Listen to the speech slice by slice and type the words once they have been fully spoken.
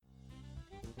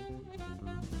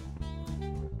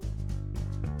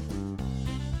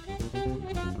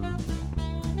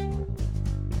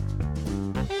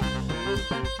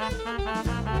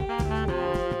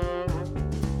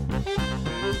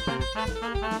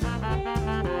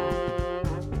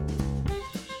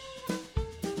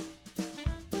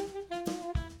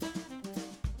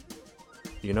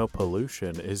You know,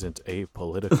 pollution isn't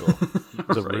apolitical.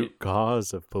 The Right. root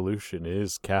cause of pollution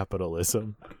is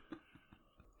capitalism.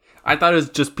 I thought it was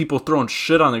just people throwing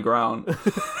shit on the ground.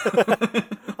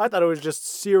 I thought it was just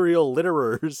serial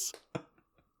litterers.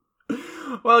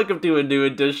 Welcome to a new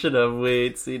edition of We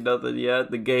Ain't Seen Nothing Yet,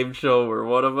 the game show where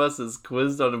one of us is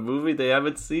quizzed on a movie they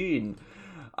haven't seen.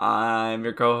 I'm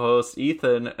your co-host,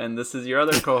 Ethan, and this is your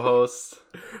other co-host.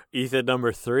 Ethan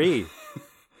number 3.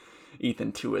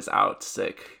 Ethan 2 is out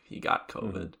sick. He got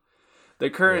COVID. The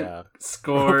current Yeah.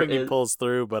 score Hoping he is... pulls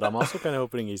through, but I'm also kind of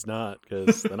hoping he's not,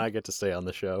 because then I get to stay on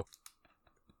the show.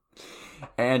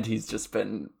 And he's just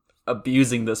been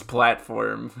abusing this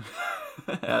platform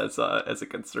as a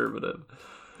conservative.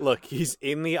 Look, he's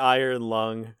in the iron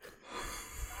lung.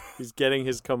 He's getting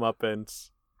his comeuppance.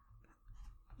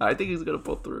 I think he's going to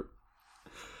pull through.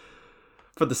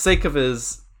 For the sake of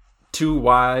his 2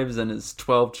 wives and his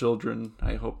 12 children,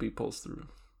 I hope he pulls through.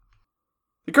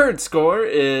 The current score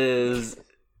is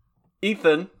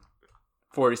Ethan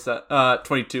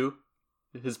 22.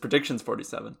 His prediction's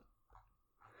 47.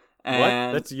 And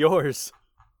What? That's yours.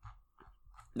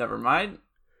 never mind.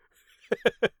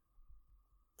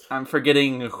 I'm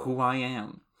forgetting who I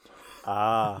am.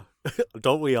 Ah,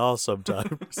 don't we all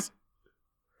sometimes?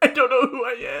 I don't know who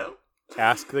I am.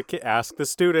 Ask the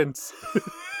students.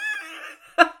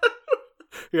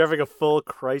 You're having a full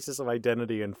crisis of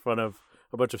identity in front of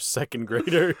a bunch of second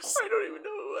graders. I don't even know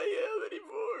who I am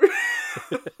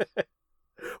anymore.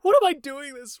 What am I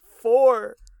doing this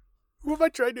for? Who am I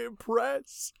trying to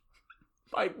impress?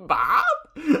 My Bob?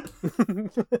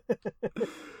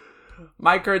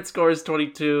 My current score is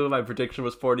 22. My prediction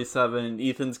was 47.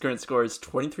 Ethan's current score is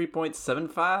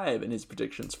 23.75, and his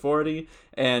prediction's 40.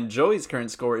 And Joey's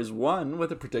current score is 1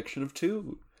 with a prediction of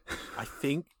 2. I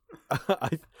think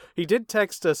he did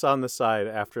text us on the side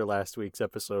after last week's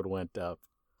episode went up.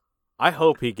 I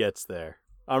hope he gets there.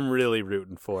 I'm really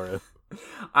rooting for him.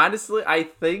 Honestly, I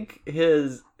think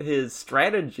his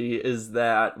strategy is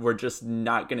that we're just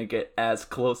not going to get as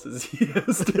close as he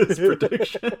is to his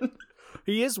prediction.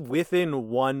 He is within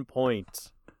 1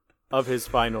 point of his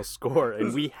final score,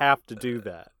 and we have to do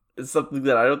that. It's something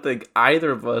that I don't think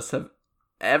either of us have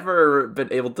ever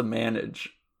been able to manage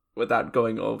without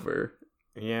going over.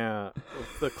 Yeah.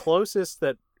 The closest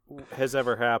that has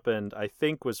ever happened, I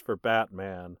think, was for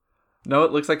Batman. No,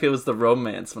 it looks like it was the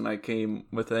romance when I came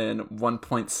within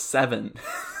 1.7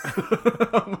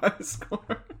 of my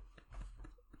score.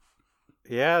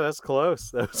 Yeah, that's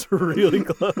close. That was really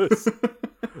close.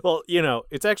 Well, you know,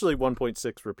 it's actually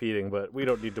 1.6 repeating, but we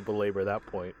don't need to belabor that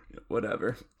point.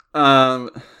 Whatever. All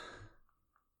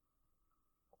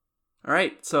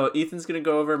right, so Ethan's going to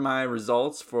go over my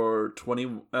results for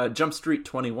Jump Street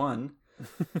 21.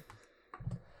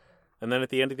 And then at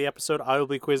the end of the episode, I will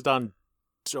be quizzed on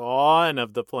Dawn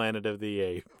of the Planet of the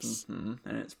Apes. Mm-hmm.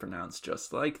 And it's pronounced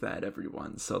just like that,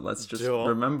 everyone. So let's just Dawn.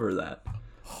 remember that.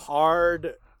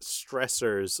 Hard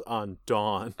stressors on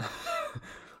Dawn.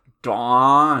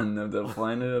 Dawn of the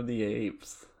Planet of the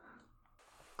Apes.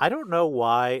 I don't know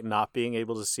why not being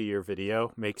able to see your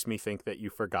video makes me think that you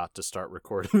forgot to start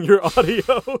recording your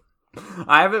audio.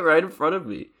 I have it right in front of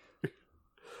me.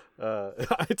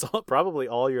 It's probably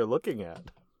all you're looking at.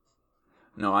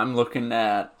 No, I'm looking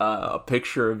at a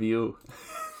picture of you.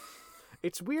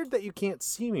 It's weird that you can't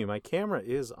see me. My camera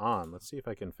is on. Let's see if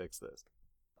I can fix this.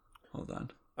 Hold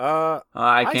on.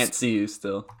 I can't see you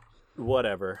still.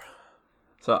 Whatever.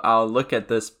 So I'll look at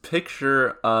this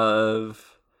picture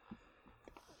of...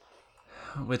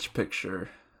 Which picture?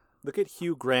 Look at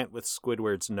Hugh Grant with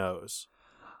Squidward's nose.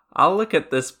 I'll look at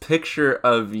this picture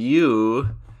of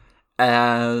you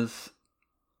as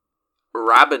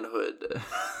Robin Hood.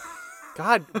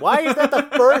 God, why is that the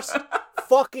first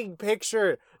fucking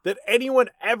picture that anyone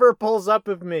ever pulls up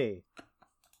of me?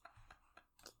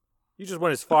 You just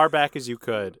went as far back as you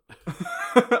could.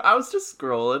 I was just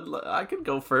scrolling. I could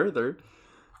go further.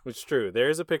 It's true. There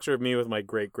is a picture of me with my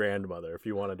great-grandmother, if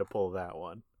you wanted to pull that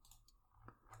one.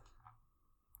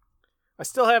 I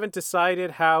still haven't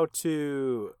decided how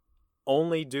to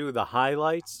only do the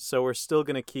highlights, so we're still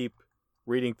going to keep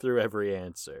reading through every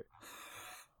answer.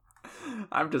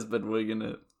 I've just been winging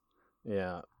it.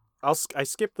 Yeah. I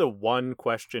skipped the one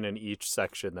question in each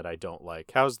section that I don't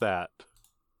like. How's that?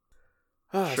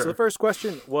 Sure. So the first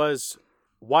question was,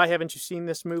 why haven't you seen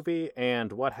this movie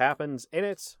and what happens in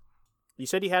it? You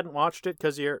said you hadn't watched it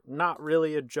because you're not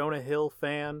really a Jonah Hill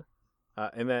fan,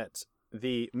 and that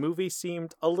the movie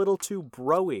seemed a little too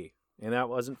bro-y, and that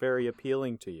wasn't very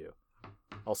appealing to you.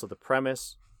 Also, the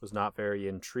premise was not very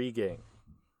intriguing.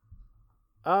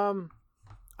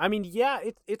 I mean, yeah,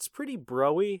 it's pretty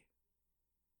bro-y,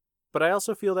 but I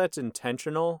also feel that's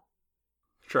intentional.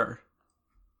 Sure.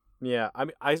 Yeah, I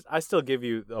mean, I still give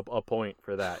you a point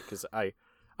for that, because I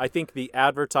think the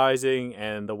advertising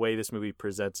and the way this movie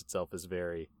presents itself is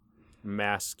very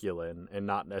masculine and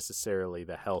not necessarily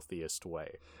the healthiest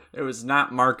way. It was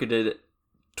not marketed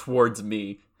towards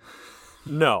me.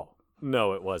 No,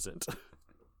 it wasn't.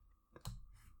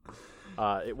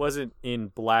 It wasn't in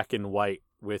black and white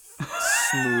with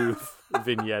smooth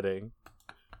vignetting.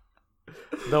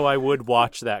 Though I would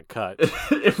watch that cut.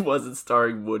 It wasn't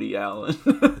starring Woody Allen.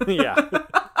 Yeah.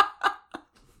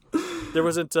 There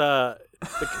wasn't, the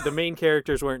main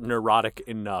characters weren't neurotic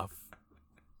enough,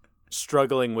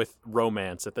 struggling with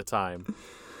romance at the time.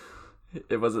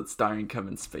 It wasn't starring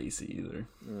Kevin Spacey either.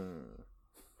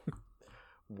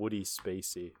 Woody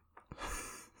Spacey.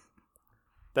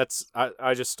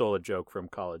 I just stole a joke from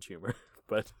College Humor,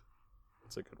 but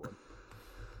it's a good one.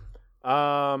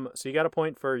 So you got a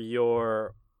point for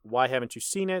your why haven't you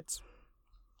seen it?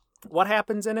 What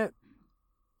happens in it?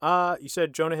 You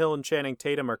said Jonah Hill and Channing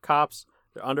Tatum are cops.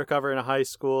 They're undercover in a high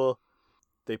school.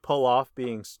 They pull off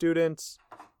being students.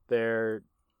 They're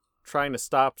trying to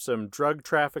stop some drug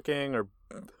trafficking or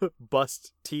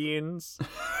bust teens.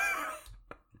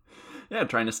 Yeah,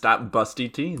 trying to stop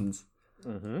busty teens.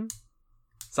 Mm-hmm.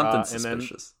 Something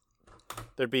suspicious.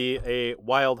 There'd be a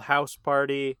wild house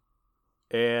party,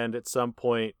 and at some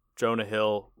point, Jonah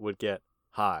Hill would get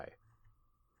high.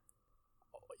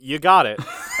 You got it.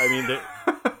 I mean,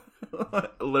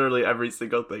 literally every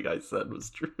single thing I said was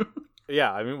true.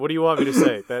 Yeah, I mean, what do you want me to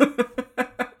say?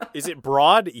 Is it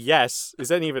broad? Yes.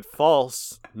 Is any of it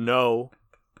false? No.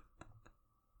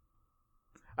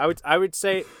 I would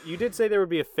say, you did say there would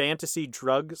be a fantasy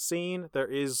drug scene. There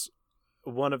is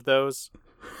one of those.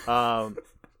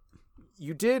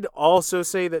 You did also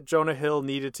say that Jonah Hill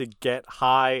needed to get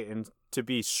high and to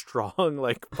be strong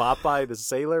like Popeye the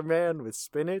Sailor Man with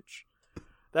spinach.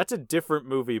 That's a different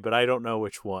movie, but I don't know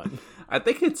which one. I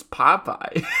think it's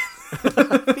Popeye.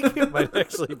 I think it might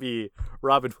actually be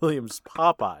Robin Williams'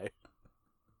 Popeye.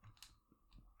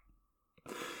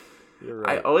 You're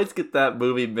right. I always get that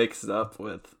movie mixed up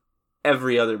with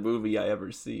every other movie I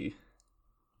ever see.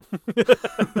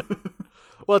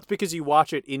 Well, it's because you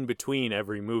watch it in between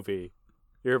every movie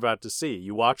you're about to see.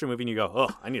 You watch a movie and you go,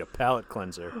 oh, I need a palate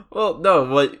cleanser. Well, no,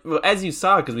 well, as you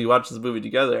saw, because we watched this movie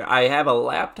together, I have a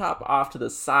laptop off to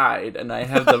the side, and I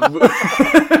have the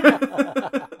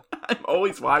I'm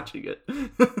always watching it.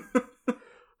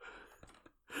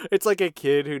 It's like a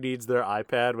kid who needs their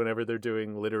iPad whenever they're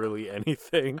doing literally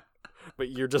anything, but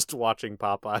you're just watching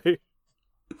Popeye.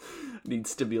 Need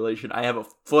stimulation. I have a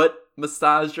foot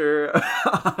massager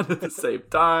on at the same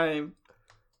time.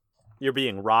 You're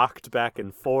being rocked back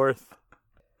and forth.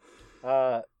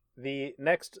 The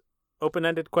next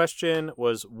open-ended question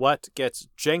was, what gets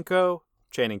Jenko,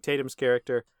 Channing Tatum's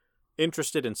character,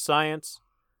 interested in science?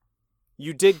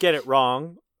 You did get it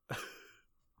wrong,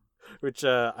 which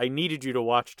I needed you to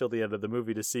watch till the end of the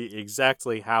movie to see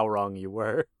exactly how wrong you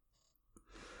were.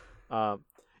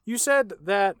 You said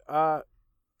that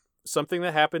something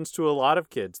that happens to a lot of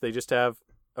kids. They just have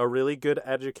a really good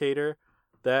educator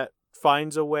that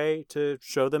finds a way to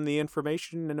show them the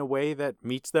information in a way that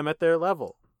meets them at their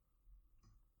level.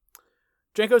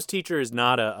 Jenko's teacher is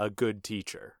not a good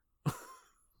teacher.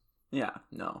 Yeah,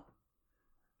 no.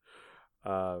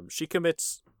 She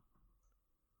commits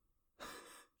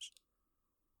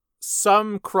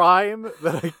some crime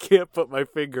that I can't put my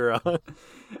finger on.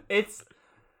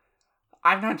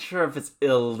 I'm not sure if it's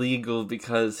illegal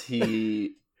because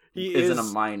he isn't a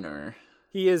minor.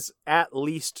 He is at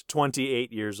least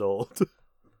 28 years old.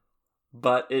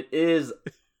 But it is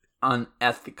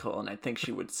unethical, and I think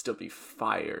she would still be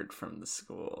fired from the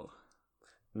school.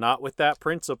 Not with that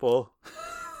principal.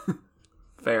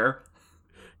 Fair.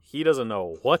 He doesn't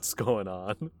know what's going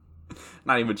on.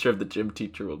 Not even sure if the gym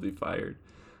teacher will be fired.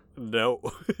 No.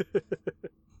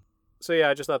 So yeah,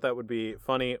 I just thought that would be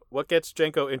funny. What gets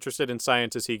Jenko interested in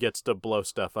science is he gets to blow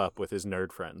stuff up with his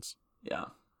nerd friends. Yeah.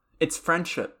 It's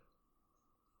friendship.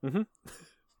 Mm-hmm.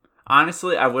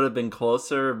 Honestly, I would have been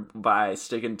closer by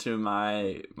sticking to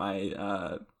my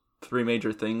three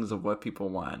major things of what people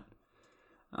want.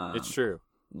 It's true.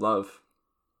 Love.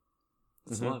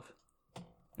 It's love.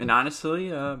 And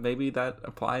honestly, maybe that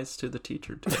applies to the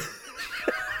teacher too.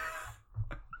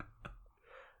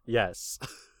 Yes.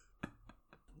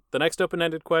 The next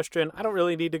open-ended question, I don't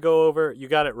really need to go over. You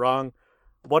got it wrong.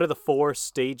 What are the 4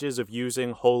 stages of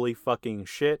using holy fucking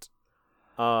shit?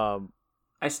 I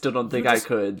still don't think I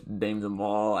could name them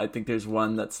all. I think there's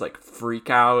one that's like freak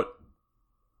out.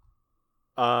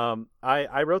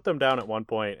 I wrote them down at one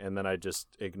point and then I just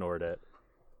ignored it.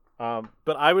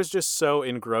 But I was just so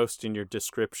engrossed in your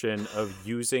description of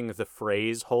using the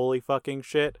phrase holy fucking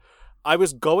shit. I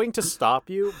was going to stop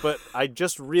you, but I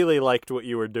just really liked what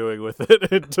you were doing with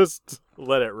it and just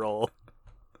let it roll.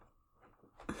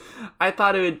 I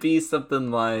thought it would be something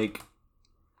like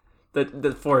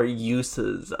the 4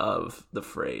 uses of the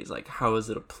phrase. Like, how is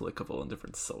it applicable in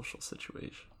different social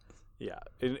situations? Yeah,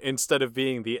 instead of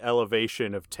being the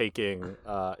elevation of taking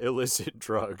illicit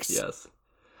drugs. Yes.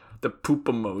 The poop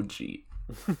emoji.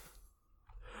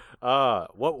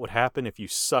 What would happen if you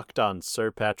sucked on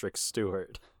Sir Patrick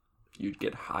Stewart? You'd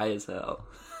get high as hell.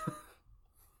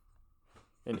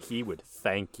 And he would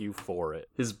thank you for it.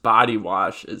 His body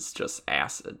wash is just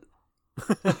acid.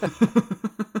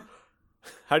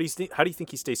 How do you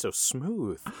think he stays so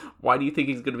smooth? Why do you think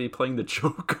he's going to be playing the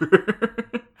Joker?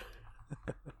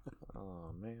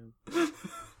 Oh, man.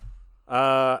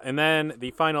 And then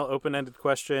the final open-ended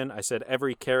question. I said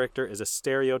every character is a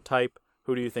stereotype.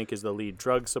 Who do you think is the lead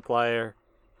drug supplier?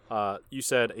 You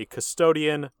said a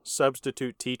custodian,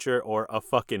 substitute teacher, or a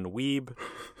fucking weeb.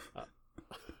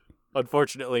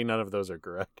 Unfortunately, none of those are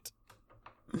correct.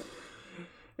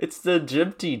 It's the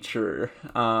gym teacher.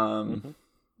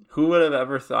 Who would have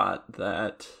ever thought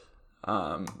that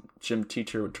gym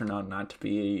teacher would turn out not to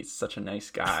be such a nice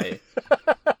guy?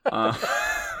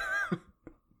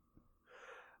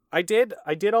 I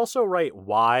did also write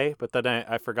why, but then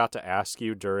I forgot to ask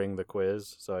you during the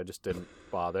quiz, so I just didn't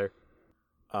bother.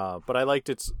 But I liked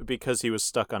it because he was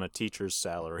stuck on a teacher's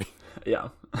salary. Yeah.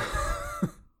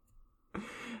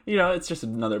 It's just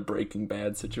another Breaking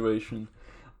Bad situation.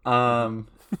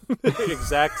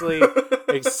 Exactly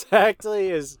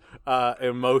as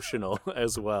emotional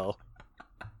as well.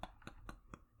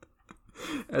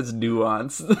 As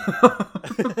nuanced.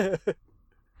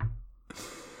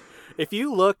 If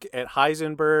you look at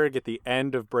Heisenberg at the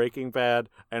end of Breaking Bad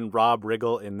and Rob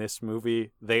Riggle in this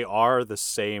movie, they are the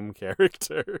same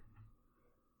character.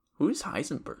 Who's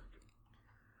Heisenberg?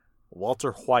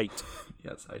 Walter White.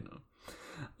 Yes, I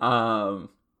know.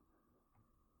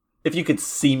 If you could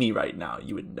see me right now,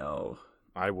 you would know.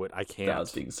 I can't. That I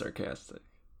was being sarcastic.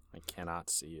 I cannot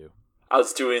see you. I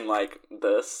was doing like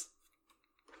this.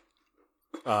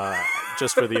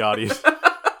 Just for the audience.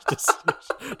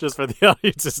 just for the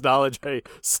audience's knowledge, I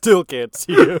still can't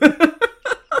see you.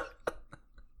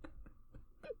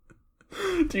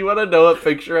 Do you want to know what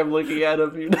picture I'm looking at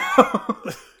of you now?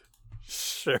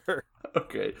 Sure.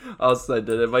 Okay, I'll send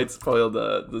it. It might spoil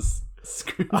the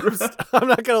screen. I'm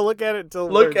not gonna look at it until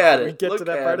we get to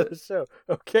that part of the show.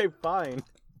 Okay, fine.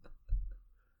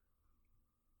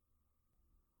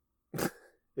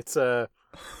 It's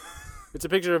a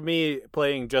picture of me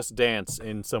playing Just Dance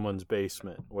in someone's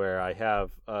basement where I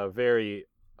have a very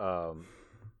I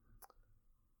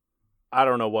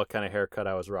don't know what kind of haircut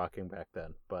I was rocking back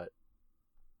then, but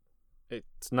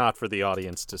it's not for the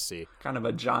audience to see. Kind of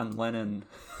a John Lennon.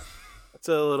 It's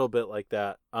a little bit like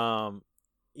that.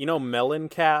 Melon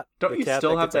Cat? Don't you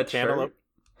still have that shirt?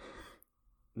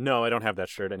 No, I don't have that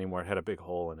shirt anymore. It had a big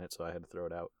hole in it, so I had to throw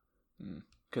it out.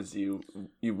 Because you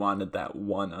wanted that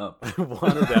one up. I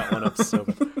wanted that one up so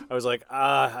bad. I was like,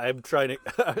 I'm trying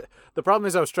to... The problem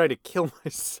is I was trying to kill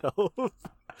myself.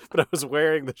 But I was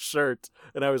wearing the shirt,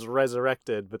 and I was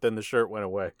resurrected, but then the shirt went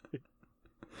away.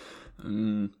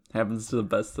 Happens to the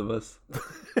best of us.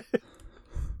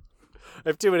 I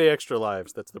have too many extra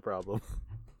lives. That's the problem.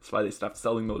 That's why they stopped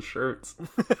selling those shirts.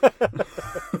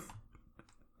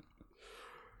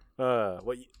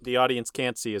 What the audience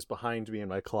can't see is behind me in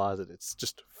my closet. It's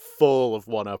just full of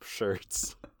one-up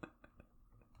shirts.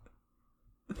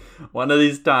 One of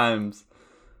these times.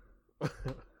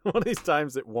 One of these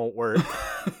times it won't work.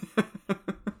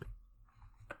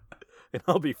 And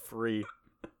I'll be free.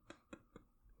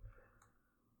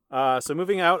 So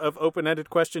moving out of open-ended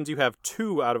questions, you have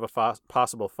 2 out of a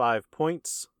possible 5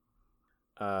 points.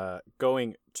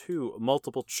 Going to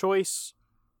multiple choice.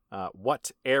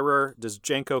 What error does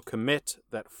Jenko commit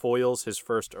that foils his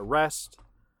first arrest?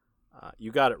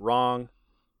 You got it wrong.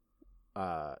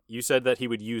 You said that he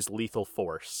would use lethal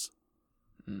force.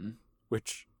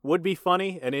 Which would be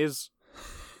funny and is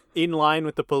in line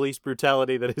with the police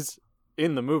brutality that is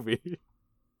in the movie.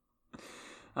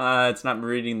 It's not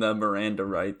reading the Miranda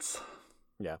rights.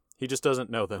 Yeah, he just doesn't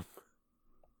know them.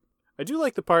 I do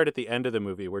like the part at the end of the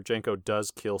movie where Jenko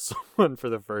does kill someone for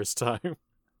the first time.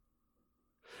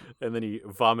 And then he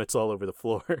vomits all over the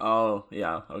floor. Oh,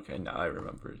 yeah. Okay, now I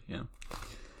remember it. Yeah.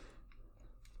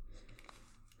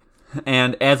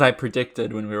 And as I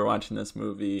predicted when we were watching this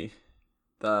movie,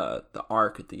 the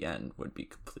arc at the end would be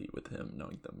complete with him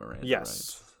knowing the Miranda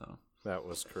rights. So. That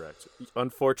was correct.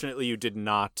 Unfortunately, you did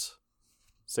not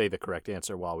say the correct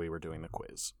answer while we were doing the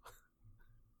quiz.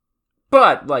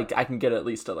 But, like, I can get at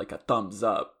least a thumbs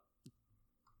up.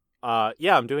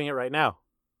 Yeah, I'm doing it right now.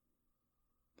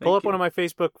 Pull up one of my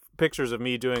Facebook pictures of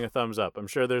me doing a thumbs up. I'm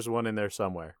sure there's one in there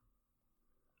somewhere.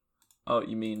 Oh,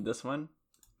 you mean this one?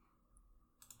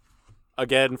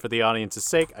 Again, for the audience's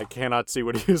sake, I cannot see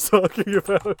what he was talking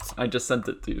about. I just sent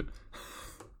it to you.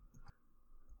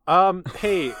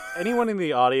 Hey, anyone in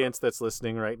the audience that's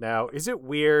listening right now, is it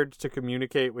weird to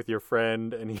communicate with your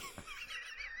friend and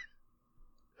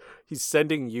he's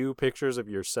sending you pictures of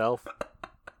yourself?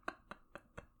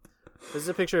 This is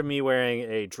a picture of me wearing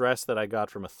a dress that I got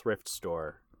from a thrift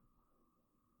store.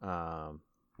 When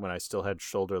I still had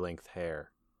shoulder-length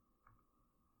hair.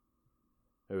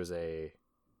 It was a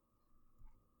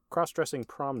cross-dressing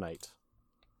prom night.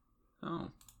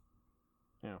 Oh.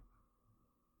 Yeah.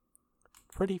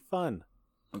 Pretty fun.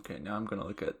 Okay, now I'm going to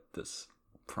look at this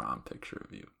prom picture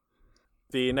of you.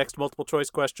 The next multiple choice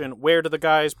question, where do the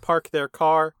guys park their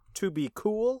car to be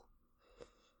cool?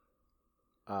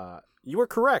 You were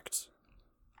correct.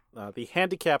 The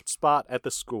handicapped spot at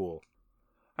the school.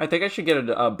 I think I should get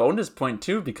a bonus point,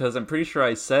 too, because I'm pretty sure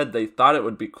I said they thought it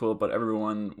would be cool, but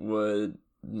everyone would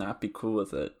not be cool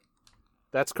with it.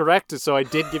 That's correct, so I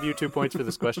did give you 2 points for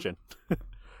this question.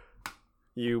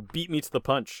 You beat me to the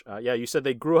punch. Yeah, you said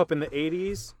they grew up in the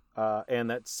 80s, and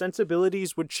that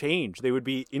sensibilities would change. They would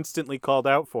be instantly called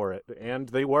out for it, and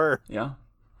they were. Yeah.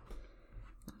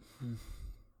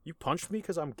 You punched me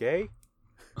because I'm gay?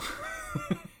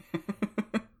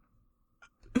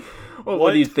 Well,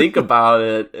 when you think about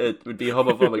it, it would be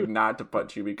homophobic not to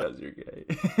punch you because you're gay.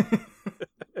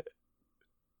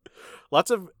 Lots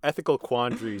of ethical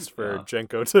quandaries for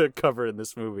Jenko to cover in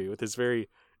this movie with his very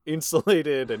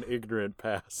insulated and ignorant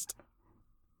past.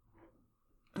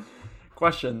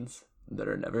 Questions that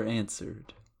are never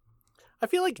answered. I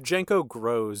feel like Jenko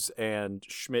grows and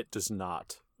Schmidt does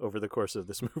not over the course of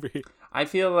this movie. I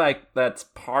feel like that's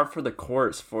par for the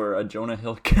course for a Jonah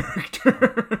Hill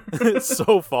character.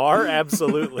 So far,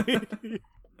 absolutely.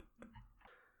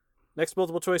 Next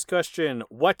multiple choice question.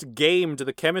 What game do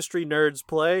the chemistry nerds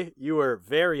play? You were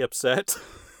very upset.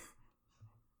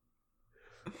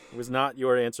 It was not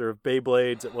your answer of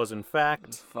Beyblades. It was, in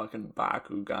fact... Fucking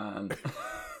Bakugan.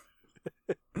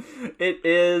 It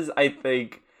is, I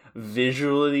think,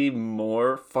 visually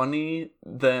more funny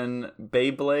than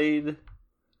Beyblade.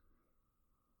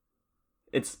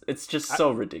 It's just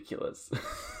so ridiculous.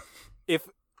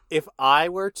 If I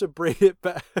were to bring it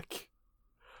back,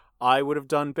 I would have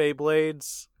done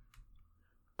Beyblades.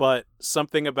 But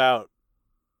something about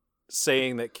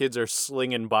saying that kids are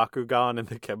slinging Bakugan in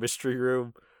the chemistry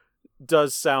room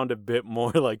does sound a bit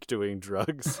more like doing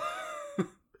drugs.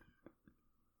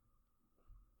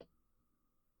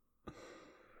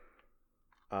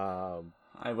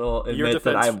 I will admit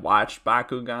that I watched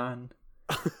Bakugan.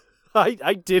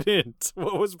 I didn't.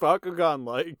 What was Bakugan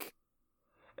like?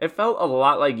 It felt a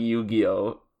lot like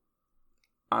Yu-Gi-Oh!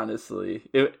 Honestly.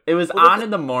 It was on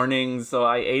in the morning, so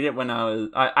I ate it when I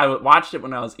watched it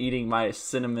when I was eating my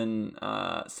cinnamon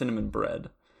bread.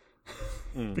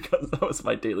 Because that was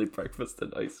my daily breakfast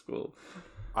in high school.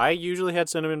 I usually had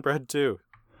cinnamon bread too.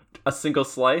 A single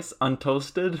slice,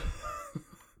 untoasted.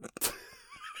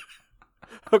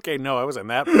 Okay, no, I wasn't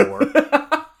that poor.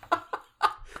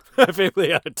 My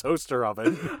family had a toaster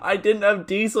oven. I didn't have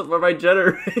diesel for my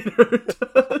generator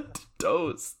to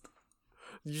toast.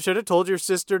 You should have told your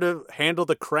sister to handle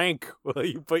the crank while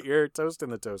you put your toast in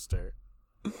the toaster.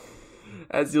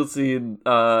 As you'll see in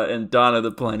Dawn of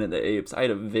the Planet of the Apes, I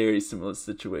had a very similar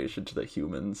situation to the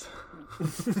humans.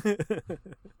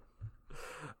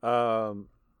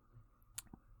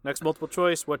 Next multiple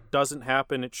choice. What doesn't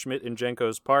happen at Schmidt and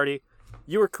Jenko's party?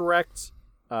 You were correct.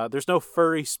 There's no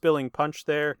furry spilling punch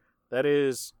there. That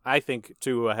is, I think,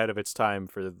 too ahead of its time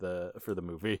for the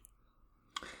movie.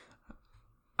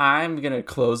 I'm going to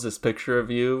close this picture of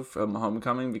you from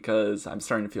Homecoming because I'm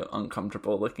starting to feel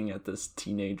uncomfortable looking at this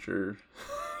teenager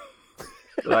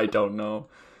that I don't know.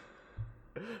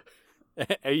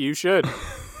 You should.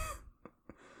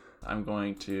 I'm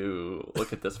going to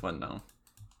look at this one now.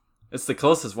 It's the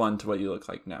closest one to what you look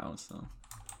like now, so.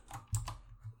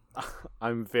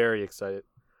 I'm very excited.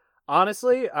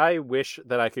 Honestly, I wish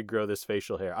that I could grow this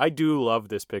facial hair. I do love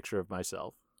this picture of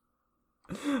myself.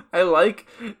 I like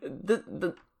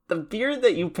the the beard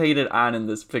that you painted on in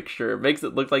this picture makes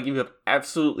it look like you have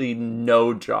absolutely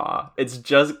no jaw. It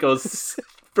just goes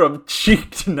from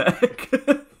cheek to neck.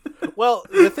 Well,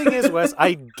 the thing is, Wes,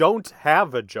 I don't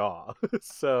have a jaw,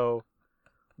 so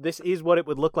this is what it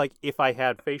would look like if I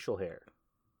had facial hair.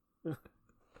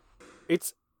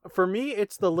 It's for me,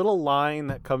 it's the little line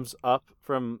that comes up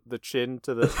from the chin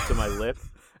to my lip,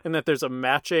 and that there's a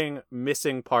matching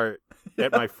missing part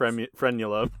at my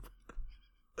frenulum.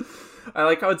 I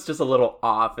like how it's just a little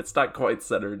off. It's not quite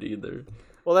centered either.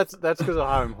 Well, that's because of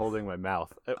how I'm holding my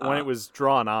mouth. When it was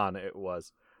drawn on, it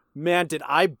was. Man, did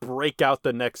I break out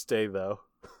the next day, though.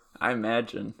 I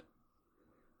imagine.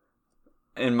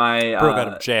 In my broke out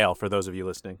of jail, for those of you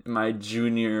listening. In my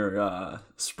junior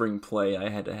spring play, I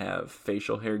had to have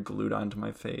facial hair glued onto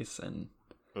my face, and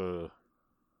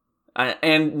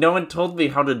and no one told me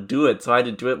how to do it, so I had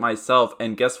to do it myself.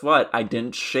 And guess what? I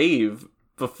didn't shave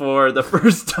before the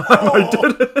first time I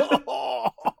did it.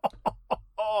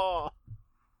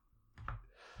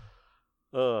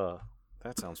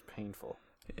 That sounds painful.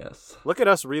 Yes. Look at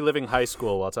us reliving high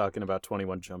school while talking about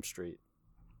 21 Jump Street.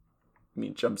 You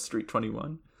mean Jump Street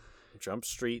 21? Jump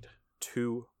Street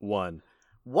 2-1.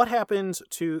 What happens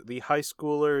to the high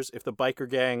schoolers if the biker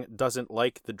gang doesn't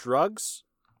like the drugs?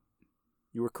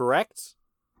 You were correct.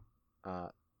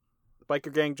 The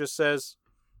biker gang just says,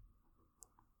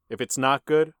 if it's not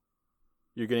good,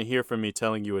 you're going to hear from me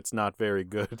telling you it's not very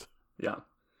good. Yeah.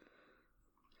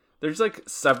 There's like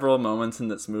several moments in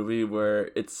this movie where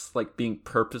it's like being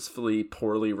purposefully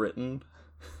poorly written.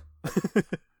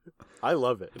 I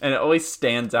love it. And it always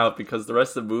stands out because the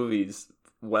rest of the movie's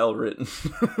well written.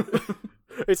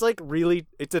 It's like really,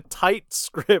 it's a tight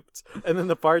script. And then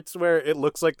the parts where it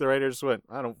looks like the writer just went,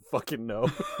 I don't fucking know.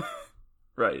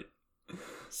 Right.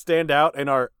 Stand out and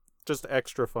are just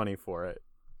extra funny for it.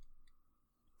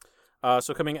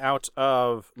 So coming out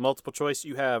of multiple choice,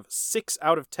 you have 6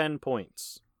 out of 10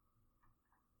 points.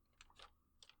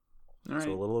 All right.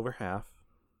 So a little over half.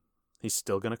 He's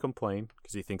still going to complain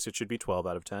because he thinks it should be 12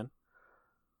 out of 10.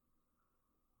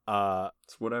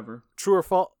 It's whatever. True or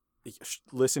false?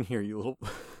 Listen here, you little...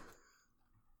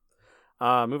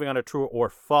 Moving on to true or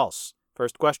false.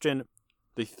 First question.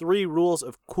 The 3 rules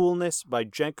of coolness by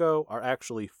Jenko are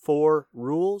actually 4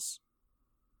 rules.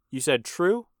 You said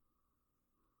true?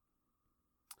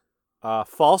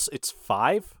 False, it's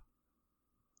 5?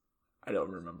 I don't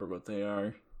remember what they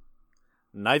are.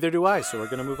 Neither do I, so we're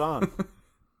going to move on.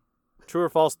 True or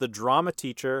false, the drama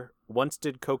teacher once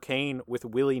did cocaine with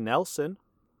Willie Nelson.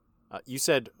 You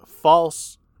said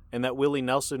false, and that Willie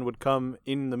Nelson would come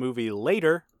in the movie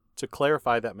later to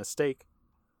clarify that mistake.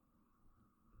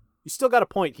 You still got a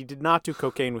point. He did not do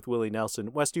cocaine with Willie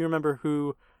Nelson. Wes, do you remember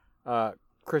who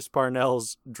Chris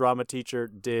Parnell's drama teacher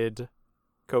did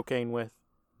cocaine with?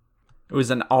 It was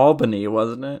in Albany,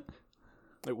 wasn't it?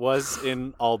 It was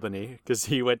in Albany, because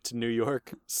he went to New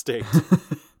York State.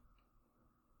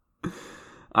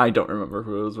 I don't remember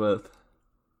who it was with.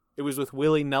 It was with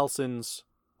Willie Nelson's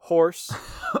horse.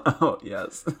 Oh,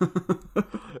 yes.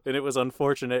 And it was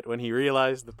unfortunate when he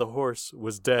realized that the horse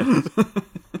was dead.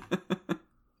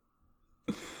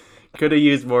 Could have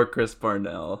used more Chris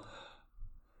Parnell.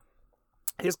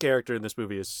 His character in this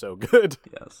movie is so good.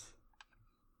 Yes.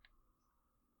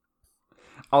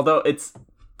 Although it's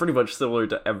pretty much similar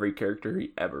to every character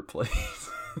he ever plays.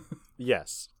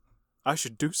 Yes. I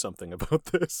should do something about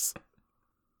this.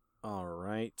 All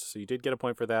right. So you did get a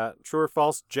point for that. True or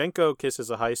false? Jenko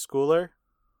kisses a high schooler.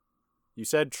 You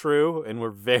said true, and we're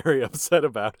very upset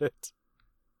about it.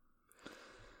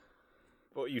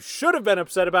 What you should have been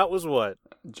upset about was what?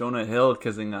 Jonah Hill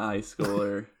kissing a high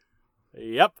schooler.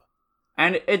 Yep.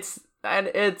 And it's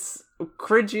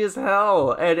cringy as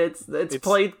hell, and it's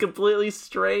played completely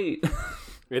straight.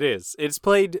 It is. It's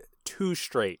played too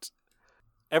straight.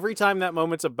 Every time that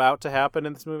moment's about to happen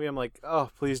in this movie, I'm like, oh,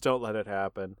 please don't let it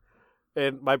happen.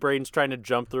 And my brain's trying to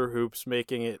jump through hoops,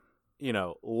 making it,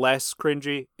 less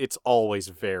cringy. It's always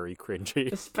very cringy.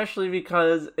 Especially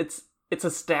because it's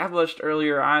established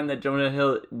earlier on that Jonah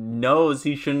Hill knows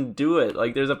he shouldn't do it.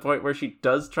 Like, there's a point where she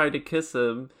does try to kiss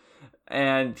him,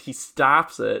 and he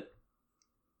stops it.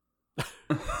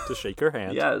 To shake her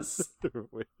hand. Yes.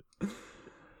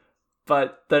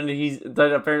 But then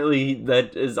apparently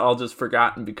that is all just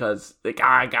forgotten because the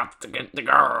guy got to get the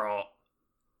girl.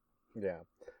 Yeah.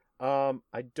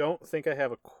 I don't think I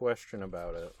have a question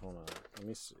about it. Hold on. Let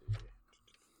me see.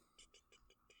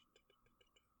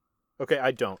 Okay,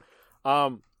 I don't.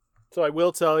 So I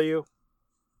will tell you,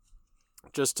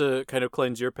 just to kind of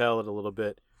cleanse your palate a little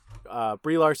bit,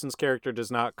 Brie Larson's character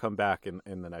does not come back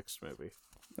in the next movie.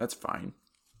 That's fine.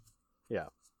 Yeah.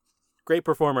 Great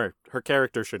performer. Her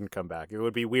character shouldn't come back. It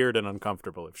would be weird and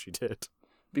uncomfortable if she did.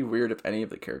 Be weird if any of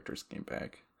the characters came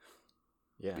back.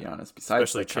 Yeah. To be honest, besides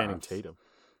especially the Channing cops. Tatum.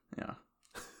 Yeah.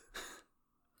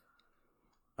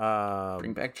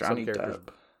 Bring back Johnny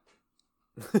Depp.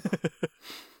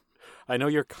 I know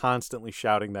you're constantly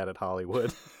shouting that at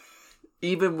Hollywood.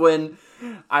 Even when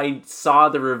I saw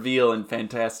the reveal in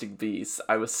Fantastic Beasts,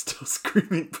 I was still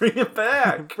screaming, "Bring it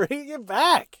back! Bring it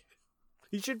back!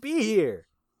 He should be here."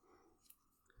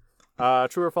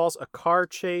 True or false? A car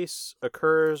chase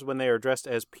occurs when they are dressed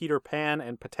as Peter Pan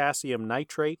and potassium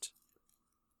nitrate.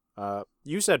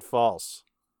 You said false.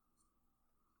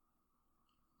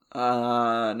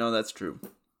 No, that's true.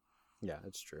 Yeah,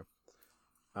 it's true.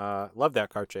 Love that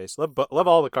car chase. Love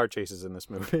all the car chases in this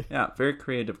movie. Yeah, very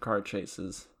creative car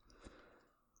chases.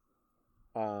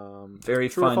 Very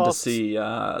true or fun to false? see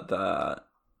the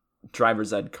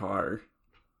driver's ed car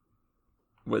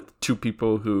with two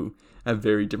people who have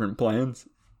very different plans,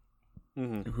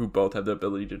 who both have the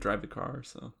ability to drive the car.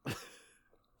 So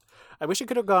I wish it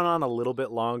could have gone on a little bit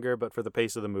longer, but for the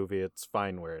pace of the movie, it's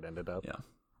fine where it ended up.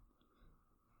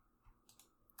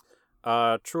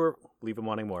 Yeah. Leave him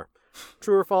wanting more.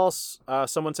 True or false?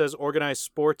 Someone says organized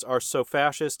sports are so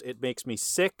fascist it makes me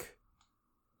sick.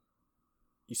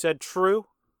 You said true.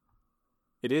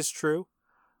 It is true.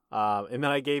 And then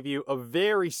I gave you a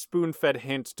very spoon-fed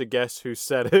hint to guess who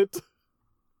said it.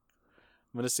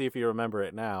 I'm going to see if you remember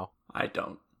it now. I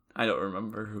don't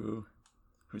remember who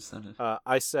said it.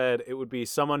 I said it would be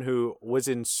someone who was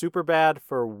in Superbad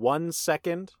for 1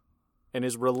 second and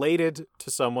is related to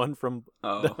someone from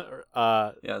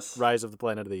Yes, Rise of the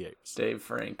Planet of the Apes. Dave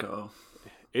Franco.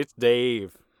 It's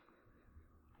Dave.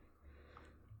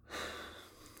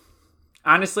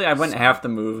 Honestly, I went half the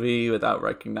movie without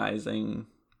recognizing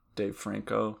Dave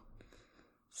Franco.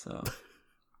 So it's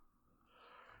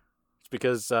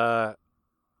because,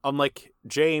 unlike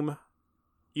James,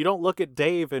 you don't look at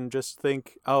Dave and just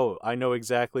think, oh, I know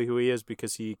exactly who he is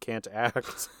because he can't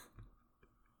act.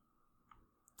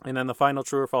 And then the final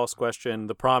true or false question,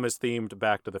 the prom is themed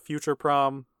Back to the Future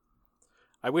prom.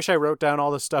 I wish I wrote down all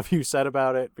the stuff you said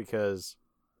about it because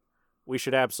we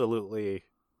should absolutely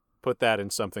put that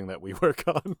in something that we work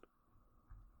on.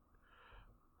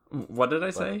 What did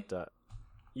I say?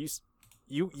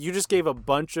 You just gave a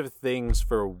bunch of things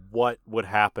for what would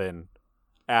happen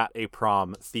at a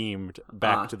prom themed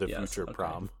Back to the Future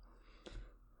prom.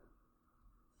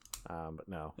 But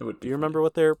no. It would be Do you remember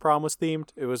what their prom was themed?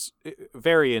 It was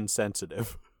very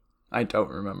insensitive. I don't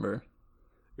remember.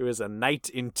 It was a night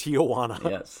in Tijuana.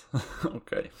 Yes.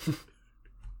 Okay.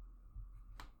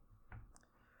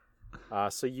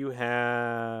 So you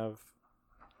have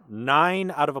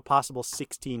 9 out of a possible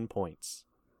 16 points.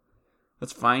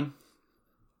 That's fine.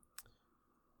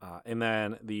 And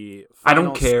then the I final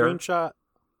don't care. screenshot.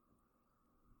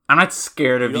 I'm not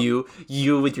scared of you.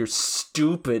 You with your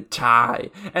stupid tie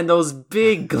and those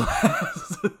big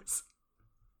glasses.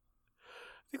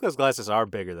 I think those glasses are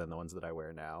bigger than the ones that I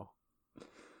wear now.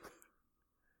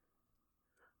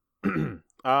 And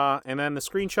then the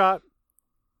screenshot,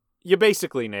 you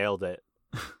basically nailed it.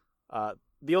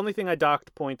 The only thing I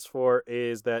docked points for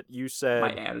is that you said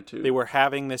My attitude. they were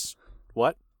having this.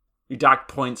 What? You docked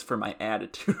points for my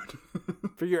attitude.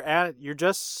 For your you're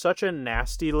just such a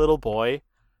nasty little boy,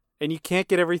 and you can't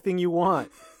get everything you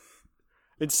want.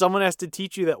 And someone has to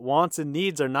teach you that wants and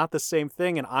needs are not the same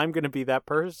thing, and I'm going to be that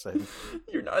person.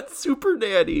 You're not Super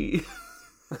Daddy.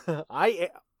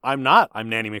 I'm not. I'm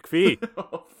Nanny McPhee.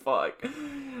 Oh, fuck.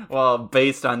 Well,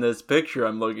 based on this picture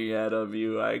I'm looking at of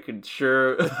you, I could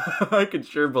sure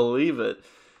believe it.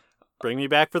 Bring me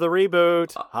back for the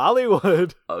reboot.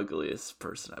 Hollywood. Ugliest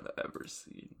person I've ever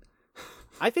seen.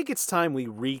 I think it's time we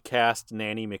recast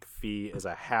Nanny McPhee as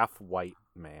a half-white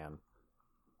man.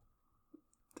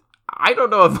 I don't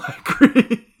know if I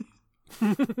agree.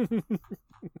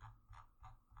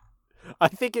 I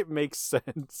think it makes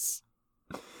sense.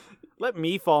 Let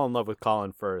me fall in love with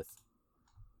Colin Firth.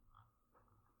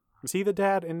 Was he the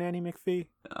dad in Nanny McPhee?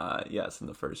 Yes, in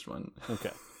the first one.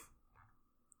 Okay.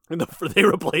 They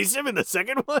replace him in the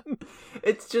second one?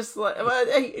 It's just like,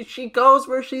 hey, she goes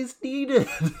where she's needed.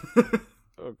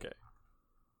 Okay.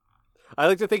 I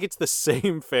like to think it's the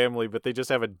same family, but they just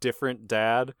have a different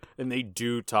dad, and they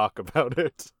do talk about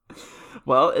it.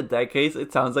 Well, in that case,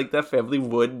 it sounds like that family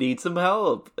would need some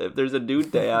help. If there's a new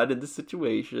dad in the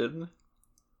situation,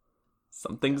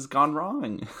 something's gone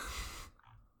wrong.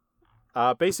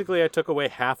 Basically, I took away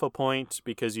half a point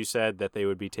because you said that they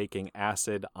would be taking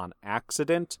acid on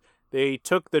accident. They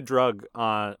took the drug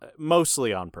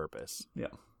mostly on purpose. Yeah.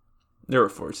 They were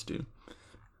forced to.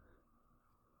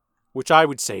 Which I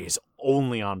would say is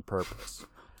only on purpose.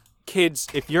 Kids,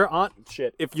 if you're on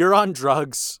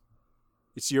drugs,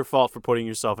 it's your fault for putting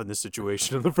yourself in this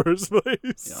situation in the first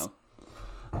place.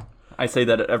 Yeah. I say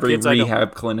that at every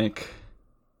rehab clinic.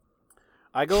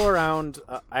 I go around.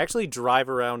 I actually drive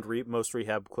around most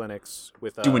rehab clinics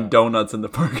with doing donuts in the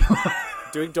parking lot.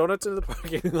 Doing donuts in the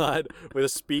parking lot with a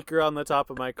speaker on the top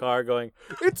of my car, going,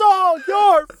 "It's all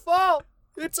your fault.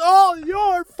 It's all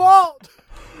your fault."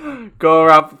 Go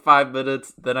around for 5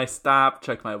 minutes, then I stop,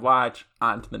 check my watch,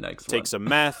 on to the next one. Take some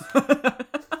meth.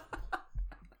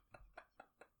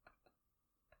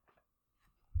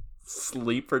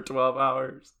 Sleep for 12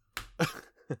 hours.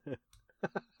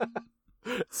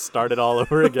 Start it all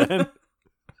over again.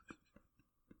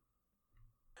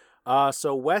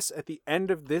 So Wes, at the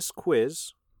end of this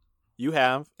quiz, you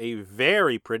have a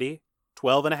very pretty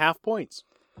 12.5 points.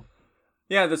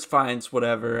 Yeah, that's fine. It's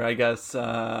whatever. I guess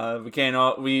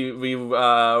we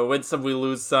win some, we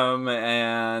lose some,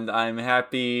 and I'm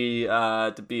happy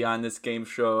to be on this game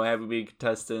show. Happy to be a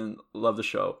contestant. Love the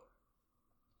show.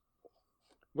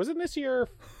 Wasn't this your?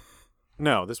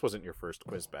 No, this wasn't your first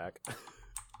quiz back.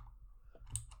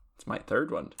 It's my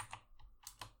third one.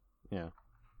 Yeah.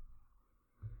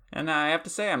 And I have to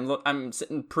say, I'm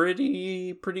sitting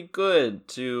pretty good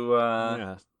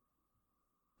to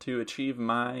achieve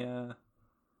my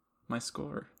my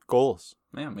score. Goals.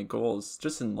 Yeah, my goals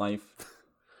just in life.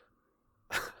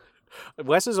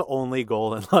 Wes's only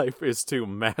goal in life is to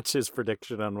match his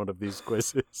prediction on one of these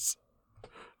quizzes,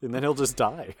 and then he'll just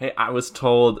die. Hey, I was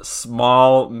told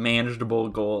small, manageable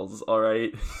goals. All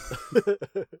right.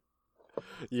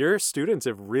 Your students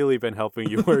have really been helping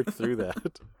you work through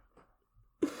that.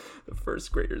 The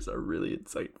first graders are really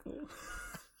insightful.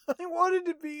 I wanted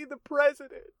to be the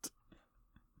president.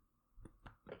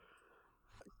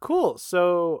 Cool.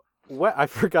 So, I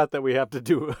forgot that we have to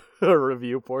do a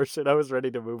review portion. I was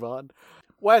ready to move on.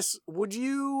 Wes, would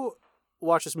you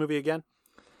watch this movie again?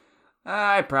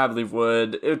 I probably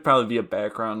would. It would probably be a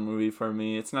background movie for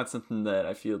me. It's not something that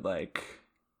I feel like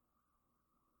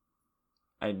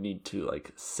I need to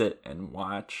like sit and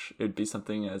watch. It would be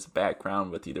something as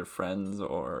background with either friends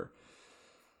or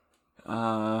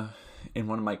in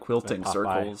one of my quilting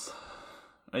circles.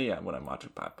 Yeah, when I'm watching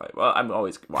Popeye. Well, I'm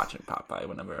always watching Popeye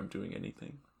whenever I'm doing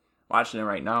anything. Watching it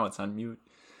right now, it's on mute.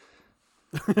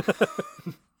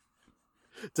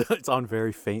 It's on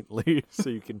very faintly, so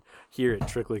you can hear it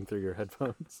trickling through your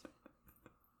headphones.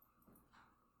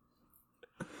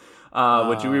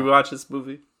 Would you rewatch this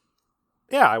movie?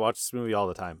 Yeah, I watch this movie all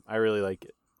the time. I really like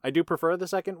it. I do prefer the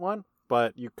second one,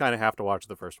 but you kind of have to watch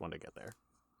the first one to get there.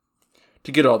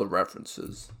 To get all the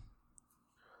references.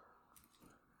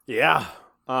 Yeah.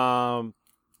 And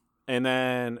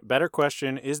then, better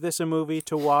question, is this a movie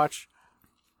to watch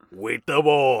with the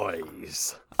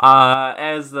boys?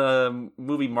 As the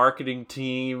movie marketing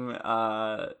team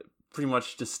pretty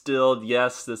much distilled,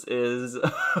 yes, this is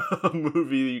a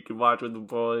movie that you can watch with the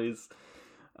boys.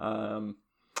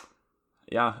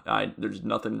 There's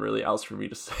nothing really else for me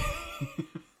to say.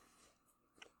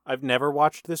 I've never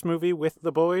watched this movie with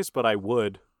the boys, but I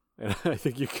would. And I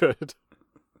think you could.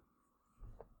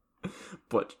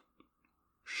 But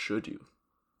should you?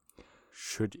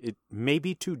 Should it may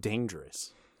be too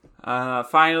dangerous.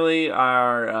 Finally,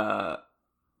 our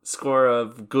score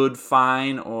of good,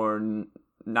 fine, or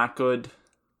not good.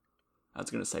 I was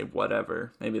going to say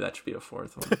whatever. Maybe that should be a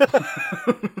fourth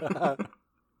one.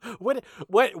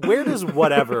 Where does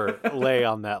whatever lay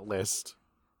on that list?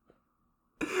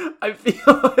 I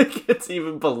feel like it's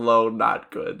even below not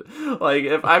good. Like,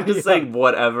 if I'm just saying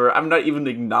whatever, I'm not even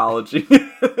acknowledging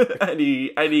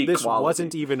any This quality.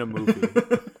 wasn't even a movie.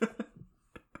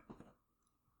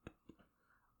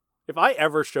 If I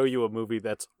ever show you a movie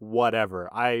that's whatever,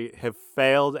 I have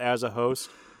failed as a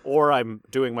host, or I'm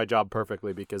doing my job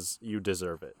perfectly because you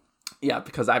deserve it. Yeah,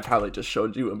 because I probably just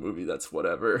showed you a movie that's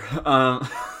whatever.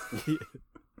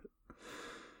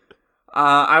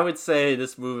 I would say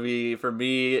this movie, for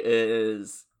me,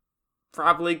 is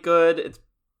probably good. It's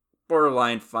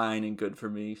borderline fine and good for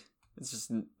me. It's just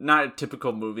not a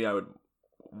typical movie I would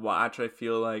watch, I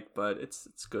feel like, but it's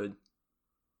good.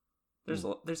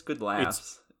 There's good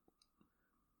laughs.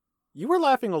 You were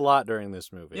laughing a lot during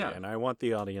this movie, yeah. And I want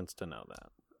the audience to know that.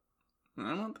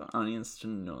 I want the audience to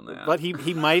know that. But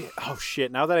he might... Oh, shit.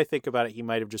 Now that I think about it, he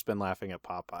might have just been laughing at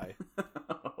Popeye.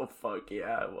 Oh, fuck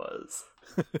yeah, I was.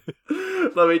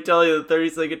 Let me tell you, the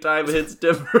 30-second time hits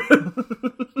different.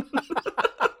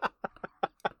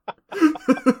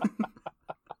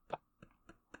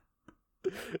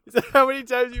 Is that how many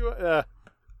times you...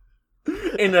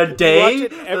 In a day? You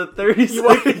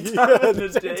watch The 32nd time in a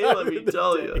day, let me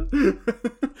tell you.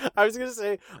 I was going to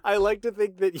say, I like to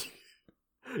think that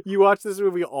you watch this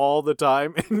movie all the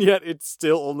time, and yet it's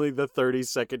still only the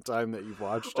 32nd time that you've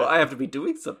watched Well, it. I have to be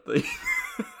doing something.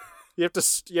 You have to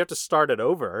start it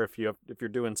over if you're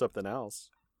doing something else.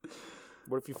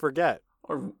 What if you forget?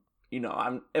 Or,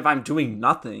 if I'm doing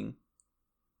nothing,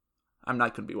 I'm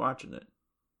not going to be watching it.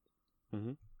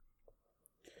 Mm-hmm.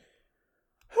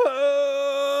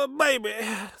 Baby,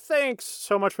 thanks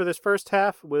so much for this first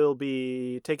half. We'll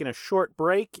be taking a short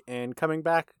break and coming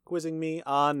back quizzing me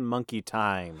on Monkey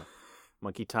Time.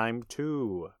 Monkey Time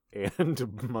 2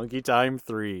 and Monkey Time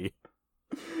 3.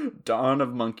 Dawn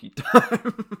of Monkey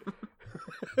Time.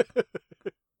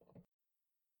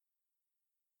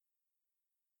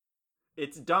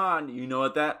 It's dawn. You know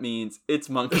what that means. It's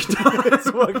monkey time.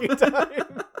 It's Monkey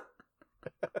Time.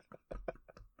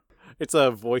 It's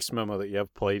a voice memo that you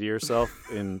have play to yourself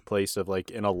in place of like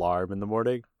an alarm in the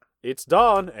morning. It's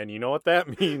dawn, and you know what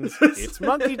that means. It's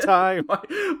Monkey Time.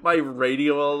 My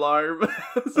radio alarm.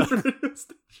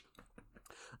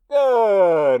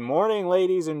 Good morning,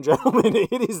 ladies and gentlemen.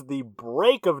 It is the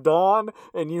break of dawn,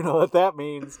 and you know what that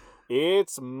means.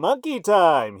 It's Monkey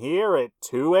Time here at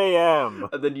 2 a.m.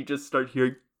 And then you just start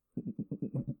hearing...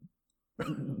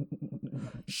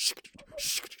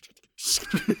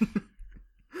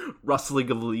 rustling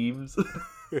of leaves.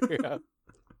 Yeah.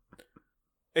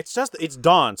 It's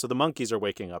dawn, so the monkeys are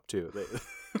waking up too.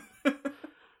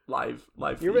 Live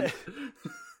You're feed.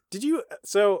 Did you?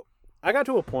 So I got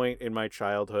to a point in my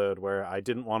childhood where I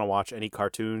didn't want to watch any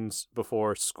cartoons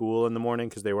before school in the morning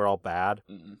because they were all bad.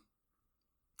 Mm-mm.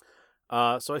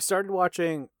 So I started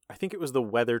watching. I think it was the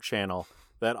Weather Channel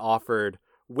that offered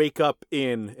Wake Up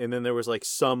In, and then there was like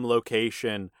some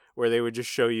location where they would just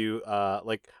show you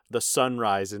like the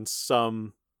sunrise in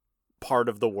some part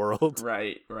of the world.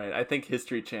 Right. I think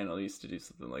History Channel used to do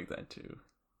something like that too.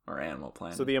 Or Animal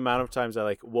Planet. So the amount of times I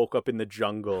like woke up in the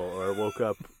jungle or woke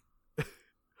up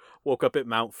at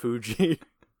Mount Fuji.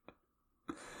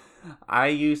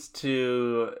 I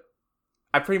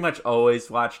pretty much always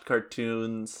watched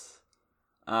cartoons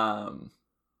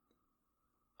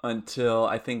until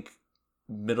I think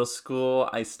middle school.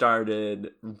 I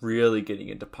started really getting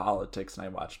into politics and I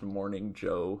watched Morning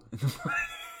Joe.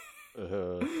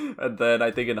 And then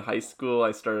I think in high school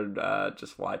I started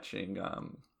just watching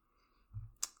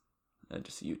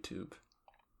just YouTube.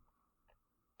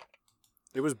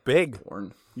 It was big.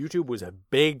 Porn. YouTube was a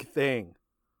big thing.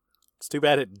 It's too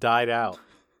bad it died out.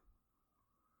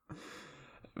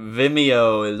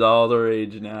 Vimeo is all the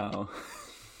rage now.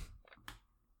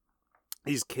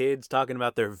 These kids talking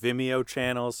about their Vimeo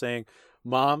channels saying,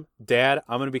 Mom, Dad,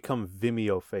 I'm going to become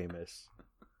Vimeo famous.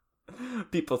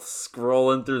 People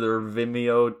scrolling through their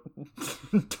Vimeo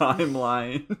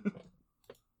timeline.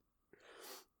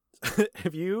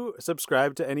 Have you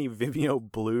subscribed to any Vimeo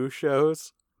Blue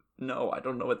shows? No, I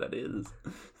don't know what that is.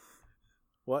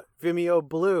 What? Vimeo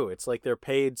Blue. It's like their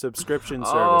paid subscription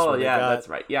service. Oh, yeah, that's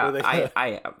right. Yeah,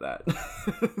 I have that.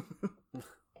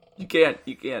 You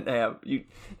can't have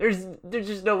there's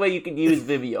just no way you can use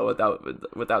Vimeo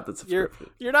without the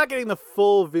subscription. You're not getting the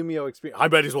full Vimeo experience. I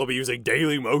might as well be using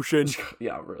Daily Motion.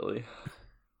 Yeah, really.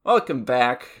 Welcome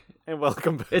back. And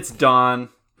welcome back. It's dawn.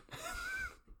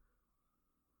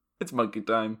 It's monkey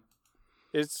time.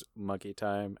 It's Monkey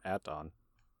Time at dawn.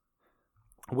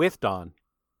 With dawn.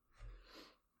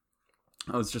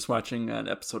 I was just watching an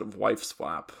episode of Wife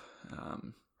Swap,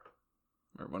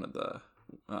 where one of the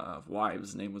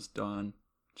wives' name was Dawn.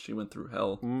 She went through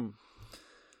hell. Mm.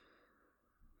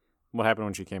 What happened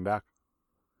when she came back?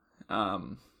 Yeah,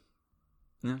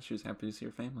 she was happy to see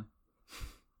her family.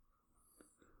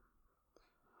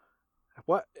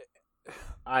 What?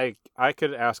 I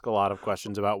could ask a lot of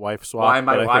questions about Wife Swap. Why am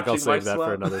I but I think I'll watching save Wife that Swap?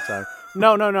 for another time.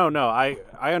 No.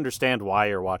 I understand why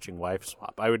you're watching Wife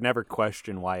Swap. I would never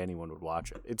question why anyone would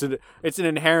watch it. It's an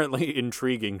inherently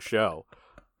intriguing show.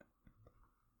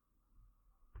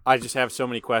 I just have so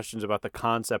many questions about the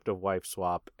concept of Wife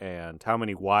Swap and how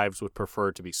many wives would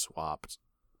prefer to be swapped.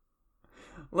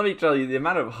 Let me tell you, the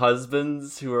amount of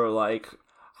husbands who are like,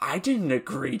 I didn't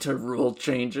agree to rule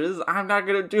changes. I'm not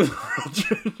going to do the rule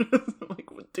changes. I'm like,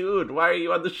 dude, why are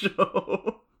you on the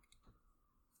show?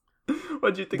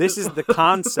 What do you think? This is the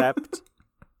concept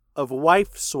of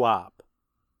Wife Swap.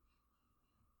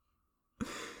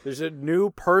 There's a new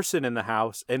person in the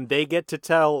house, and they get to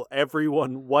tell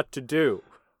everyone what to do.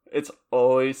 It's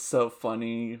always so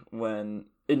funny when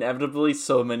inevitably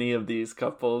so many of these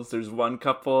couples. There's one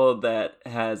couple that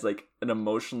has like an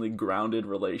emotionally grounded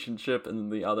relationship, and then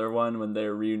the other one, when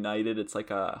they're reunited, it's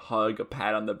like a hug, a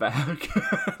pat on the back.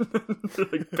 They're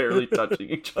like barely touching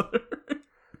each other.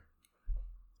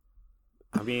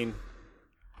 I mean,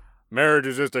 marriage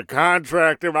is just a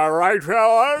contract, am I right,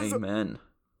 fellas? Amen.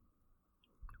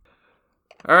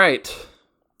 All right.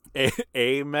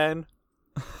 Amen.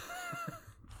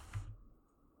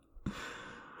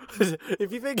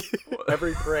 If you think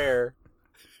every prayer,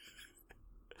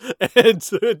 and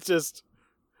so it's just,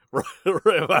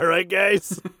 am I right,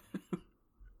 guys?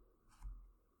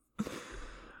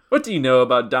 What do you know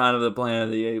about Dawn of the Planet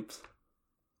of the Apes?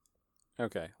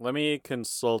 Okay, let me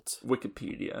consult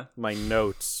Wikipedia. my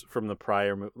notes from the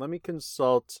prior movie. Let me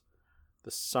consult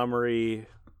the summary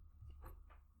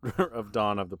of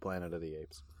Dawn of the Planet of the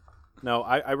Apes. No,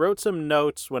 I wrote some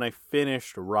notes when I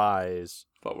finished Rise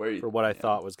But where for what I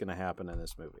thought was going to happen in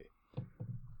this movie.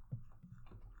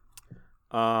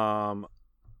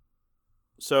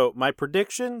 So my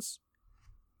predictions.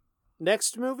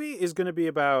 Next movie is going to be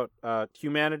about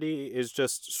humanity is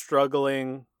just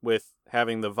struggling with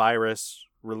having the virus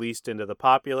released into the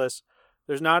populace.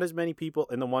 There's not as many people,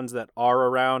 and the ones that are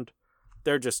around,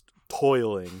 they're just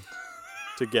toiling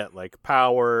to get like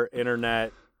power,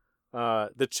 internet,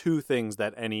 the two things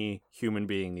that any human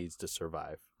being needs to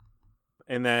survive.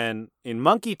 And then in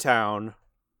Monkey Town,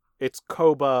 it's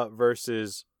Koba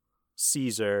versus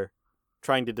Caesar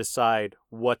trying to decide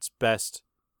what's best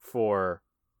for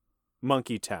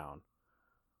Monkey Town.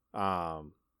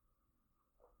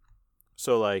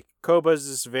 So like Koba's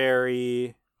is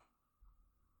very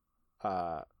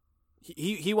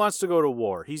he wants to go to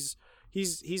war. He's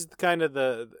kind of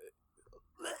the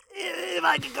if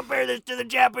I can compare this to the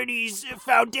Japanese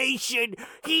Foundation,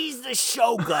 he's the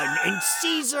shogun and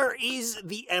Caesar is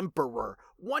the emperor.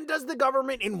 One does the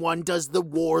government and one does the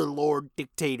warlord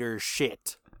dictator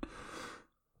shit.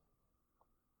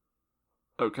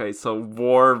 Okay, so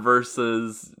war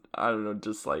versus, I don't know,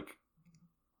 just like...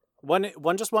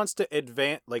 One just wants to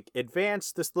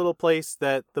advance this little place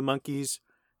that the monkeys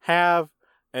have,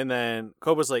 and then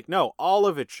Koba's like, no, all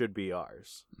of it should be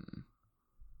ours.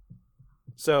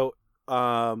 So,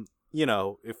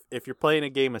 if you're playing a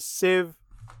game of Civ,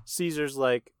 Caesar's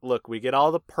like, look, we get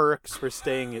all the perks for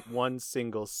staying at one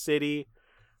single city.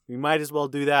 We might as well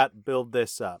do that, build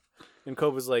this up. And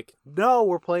Koba's like, no,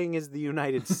 we're playing as the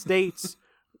United States.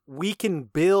 We can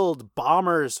build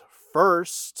bombers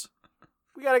first.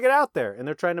 We got to get out there. And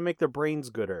they're trying to make their brains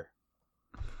gooder.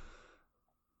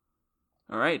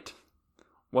 All right.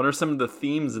 What are some of the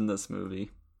themes in this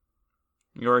movie?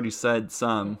 You already said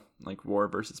some, like war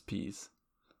versus peace.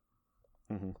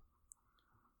 Mm-hmm.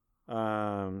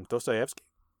 Dostoevsky?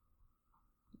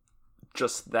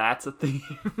 Just that's a theme?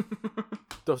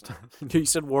 You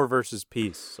said war versus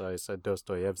peace, so I said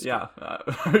Dostoevsky. Yeah.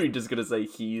 Are you just going to say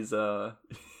he's...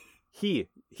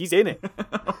 He's in it.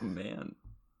 Oh, man.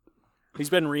 He's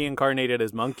been reincarnated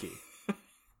as Monkey.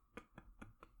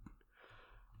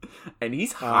 And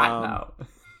he's hot now.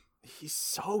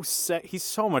 He's he's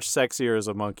so much sexier as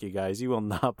a monkey, guys. You will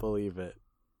not believe it.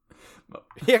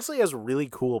 He actually has really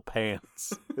cool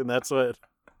pants, and that's what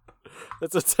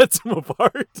sets him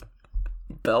apart.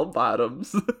 Bell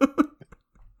bottoms.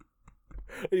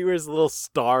 And he wears little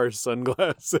star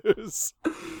sunglasses.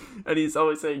 And he's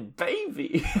always saying,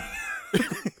 baby.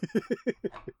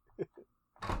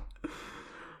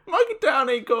 Monkey Town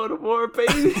ain't going to war,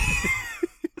 baby.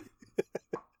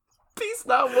 Peace,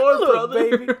 not war, Look,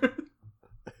 brother. baby.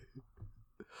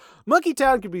 Monkey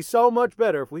Town could be so much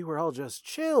better if we were all just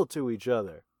chill to each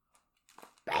other.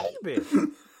 Baby.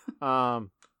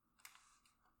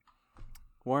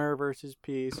 War versus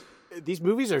peace. These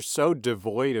movies are so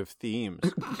devoid of themes.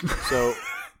 So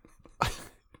I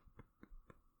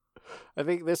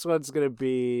think this one's going to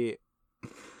be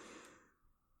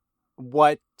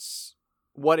what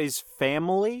is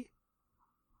family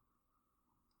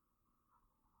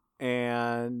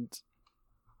and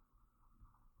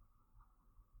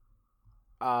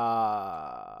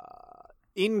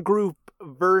in-group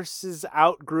versus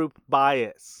out-group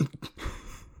bias.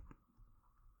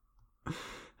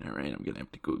 All right, I'm going to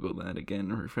have to Google that again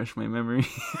to refresh my memory.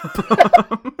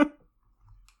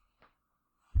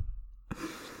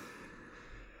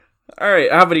 All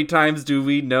right, how many times do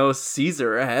we know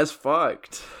Caesar has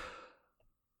fucked?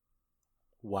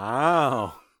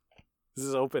 Wow. This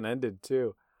is open-ended,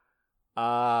 too.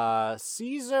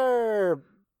 Caesar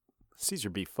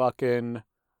be fucking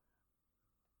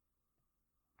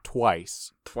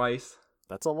twice. Twice?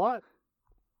 That's a lot.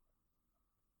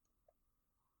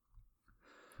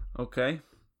 Okay.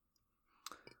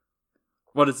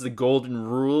 What is the golden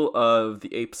rule of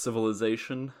the ape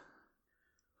civilization?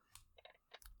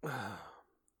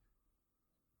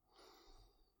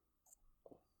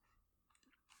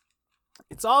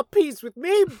 It's all peace with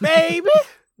me, baby.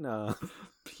 No.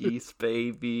 Peace,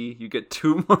 baby. You get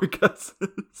 2 more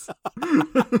guesses.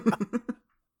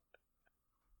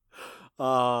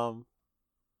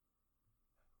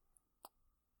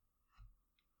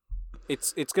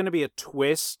 It's going to be a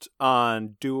twist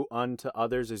on do unto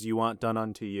others as you want done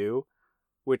unto you,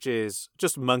 which is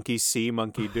just monkey see,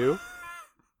 monkey do.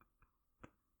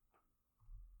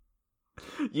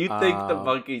 You think the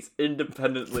monkeys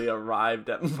independently arrived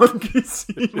at monkey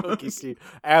see? Monkey see.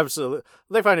 Absolutely.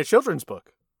 They find a children's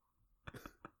book.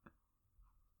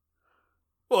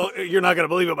 Well, you're not going to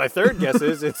believe what my third guess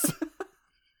is. It's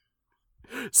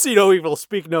see no evil,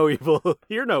 speak no evil,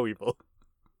 hear no evil.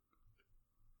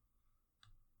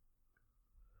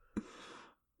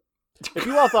 If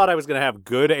you all thought I was going to have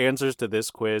good answers to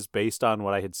this quiz based on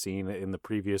what I had seen in the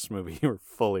previous movie, you were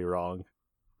fully wrong.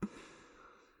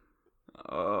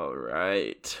 All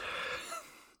right.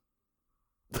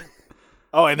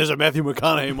 Oh, and there's a Matthew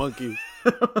McConaughey monkey.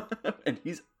 And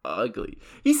he's ugly.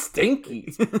 He's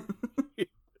stinky.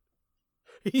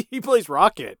 He plays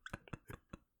Rocket.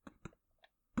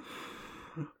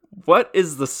 What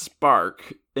is the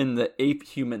spark in the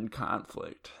ape-human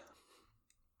conflict?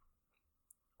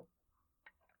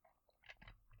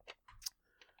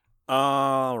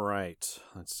 All right.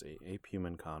 Let's see.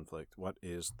 Ape-human conflict. What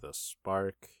is the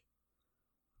spark?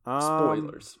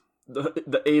 Spoilers.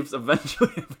 The apes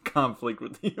eventually have a conflict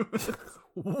with humans.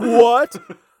 What?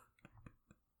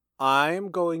 I'm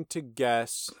going to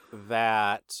guess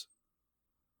that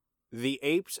the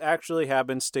apes actually have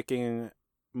been sticking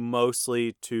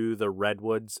mostly to the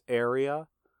redwoods area,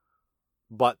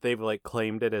 but they've like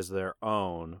claimed it as their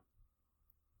own.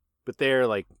 But they're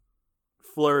like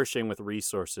flourishing with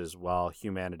resources while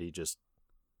humanity just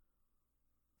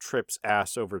trips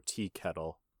ass over tea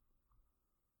kettle.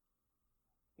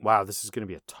 Wow, this is going to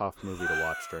be a tough movie to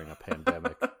watch during a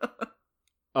pandemic.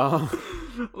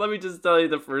 Let me just tell you,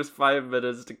 the first 5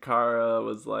 minutes to Kara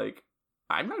was like,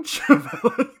 I'm not sure if I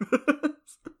like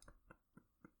this.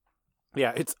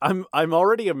 Yeah, I'm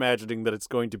already imagining that it's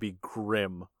going to be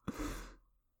grim.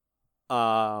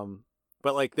 But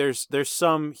like there's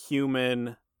some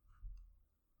human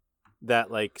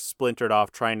that like splintered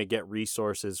off trying to get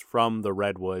resources from the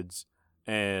redwoods,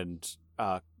 and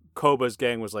Koba's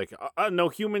gang was like, no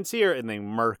humans here, and they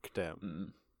murked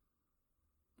him.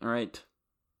 All right.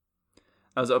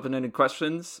 That was open-ended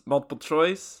questions. Multiple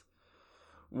choice.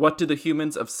 What do the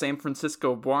humans of San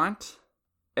Francisco want?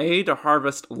 A, to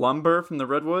harvest lumber from the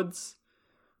redwoods.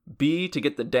 B, to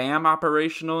get the dam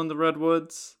operational in the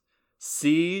redwoods.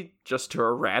 C, just to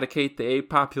eradicate the ape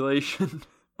population.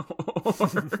 Or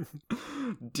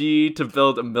D, to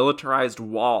build a militarized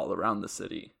wall around the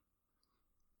city.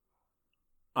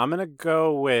 I'm going to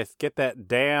go with get that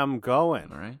dam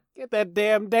going. All right. Get that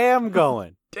dam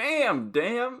going. Damn.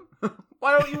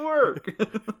 Why don't you work?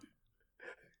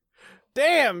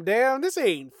 Damn, this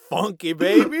ain't funky,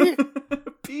 baby.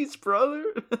 Peace, brother.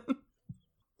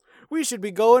 We should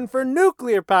be going for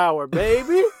nuclear power,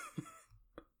 baby.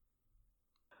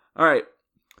 All right.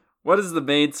 What is the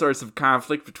main source of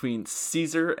conflict between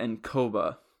Caesar and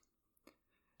Koba?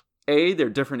 A, their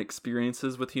different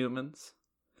experiences with humans.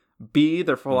 B,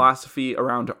 their philosophy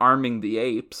around arming the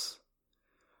apes.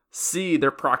 C,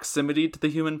 their proximity to the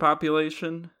human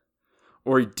population.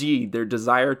 Or D, their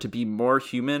desire to be more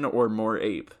human or more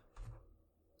ape.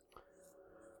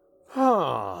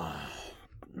 Right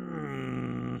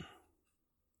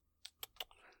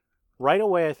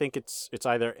away, I think it's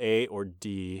either A or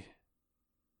D.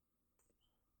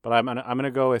 But I'm gonna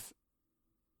go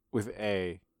with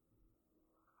A.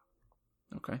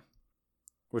 Okay.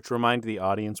 Which remind the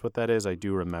audience what that is. I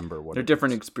do remember what they're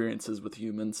different experiences with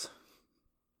humans.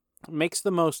 Makes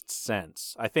the most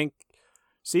sense. I think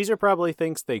Caesar probably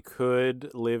thinks they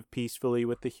could live peacefully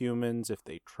with the humans if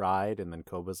they tried, and then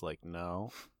Koba's like,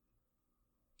 no.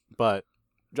 But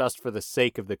just for the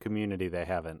sake of the community, they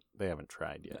haven't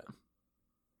tried yet. Yeah.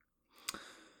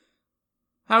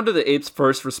 How do the apes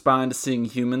first respond to seeing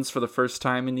humans for the first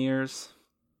time in years?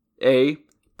 A,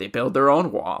 they build their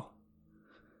own wall.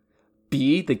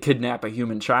 B, they kidnap a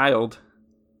human child.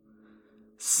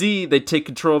 C, they take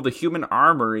control of the human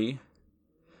armory.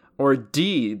 Or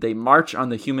D, they march on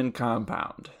the human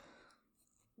compound.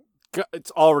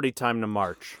 It's already time to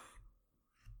march.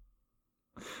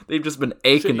 They've just been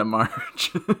aching to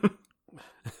march.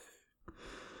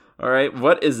 All right,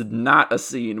 what is not a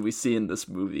scene we see in this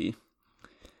movie?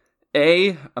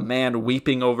 A man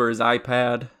weeping over his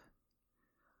iPad.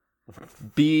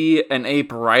 B, an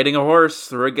ape riding a horse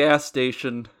through a gas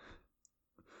station.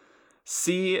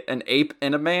 C, an ape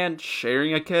and a man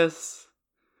sharing a kiss.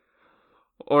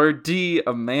 Or D,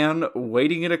 a man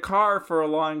waiting in a car for a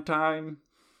long time.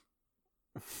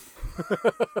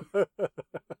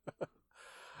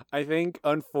 I think,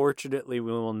 unfortunately,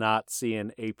 we will not see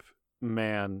an ape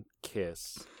man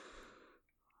kiss.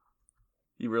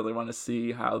 You really want to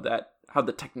see how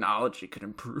the technology could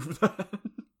improve that?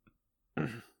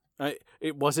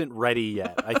 It wasn't ready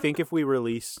yet. I think if we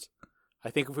released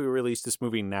this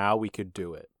movie now, we could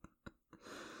do it.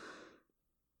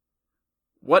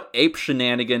 What ape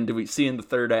shenanigan do we see in the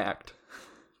third act?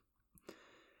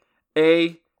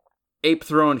 A, ape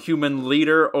throwing human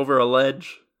leader over a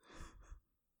ledge.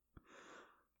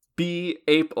 B,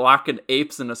 ape locking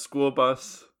apes in a school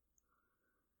bus.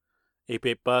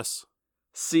 Ape bus.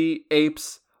 C,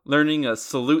 apes learning a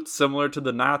salute similar to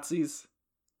the Nazis.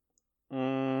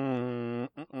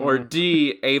 Or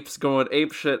D, apes going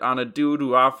apeshit on a dude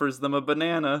who offers them a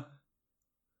banana.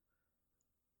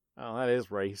 Oh, that is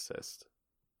racist.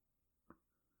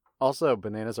 Also,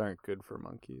 bananas aren't good for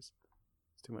monkeys.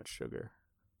 It's too much sugar.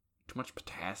 Too much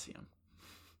potassium.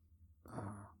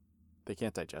 They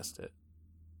can't digest it.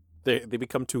 They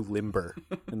become too limber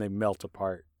and they melt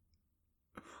apart.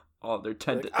 Oh, they're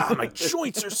tendons. Like, my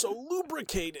joints are so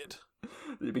lubricated.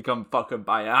 They become fucking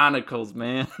bionicles,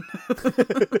 man.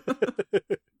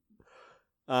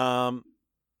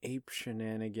 Ape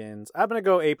shenanigans. I'm gonna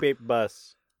go ape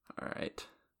bus. All right.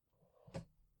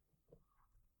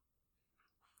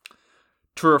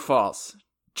 True or false?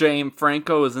 James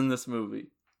Franco is in this movie.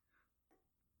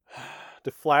 Do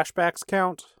flashbacks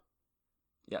count?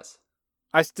 Yes.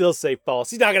 I still say false.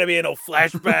 He's not gonna be in no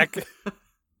flashback.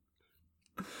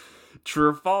 True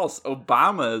or false?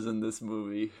 Obama is in this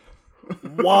movie.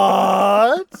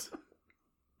 What?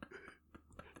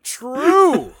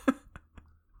 True.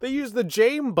 They used the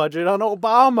James budget on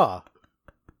Obama.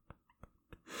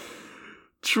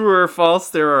 True or false?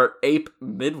 There are ape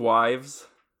midwives.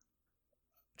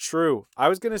 True. I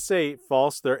was going to say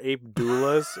false. They're ape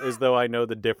doulas, as though I know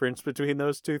the difference between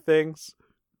those two things.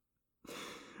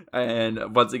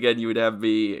 And once again, you would have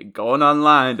me going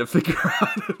online to figure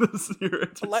out if this is your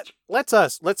interest. Let's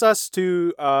us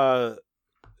two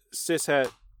cishet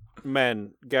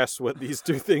men guess what these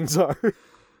two things are.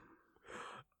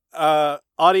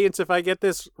 Audience, if I get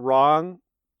this wrong,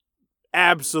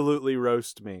 absolutely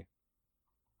roast me.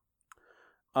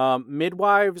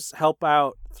 Midwives help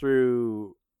out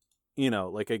through,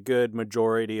 like a good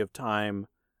majority of time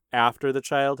after the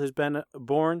child has been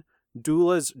born.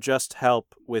 Doulas just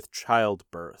help with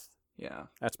childbirth. Yeah.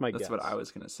 That's my guess. That's what I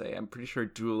was going to say. I'm pretty sure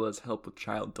doulas help with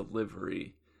child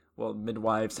delivery, while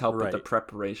midwives help with the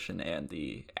preparation and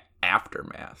the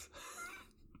aftermath.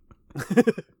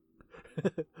 The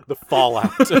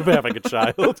fallout of having a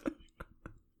child.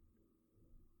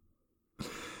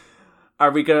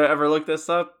 Are we going to ever look this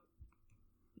up?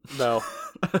 No.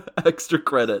 Extra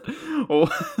credit.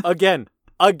 Again,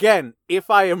 if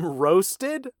I am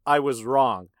roasted, I was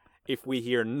wrong. If we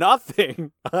hear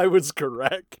nothing, I was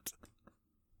correct.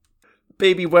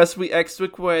 Baby West, we extra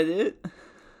credit.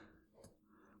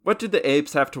 What do the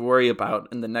apes have to worry about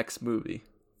in the next movie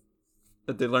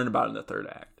that they learn about in the third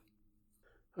act?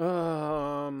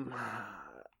 I'm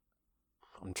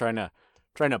trying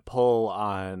to pull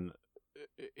on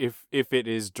if it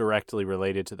is directly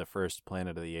related to the first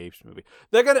Planet of the Apes movie.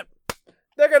 They're gonna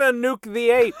nuke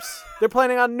the apes. They're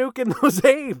planning on nuking those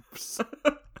apes.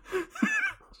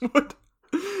 What?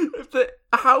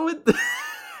 How would?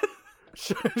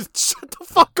 Shut the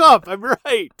fuck up! I'm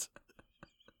right.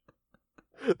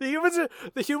 The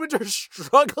humans are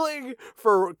struggling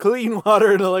for clean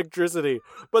water and electricity,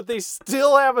 but they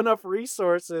still have enough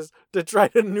resources to try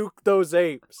to nuke those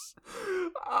apes.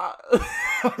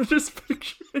 I'm just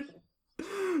picturing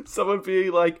someone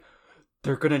being like,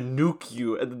 "They're gonna nuke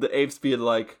you," and then the apes being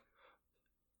like,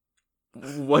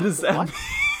 "What does that mean?"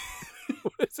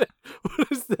 What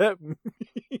does that mean?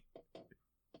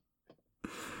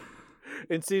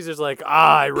 And Caesar's like,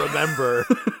 I remember.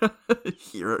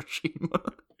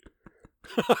 Hiroshima.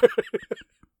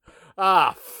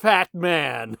 Fat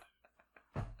man.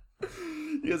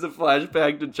 He has a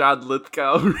flashback to John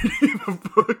Lithgow reading a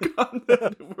book on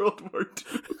that in World War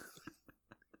II.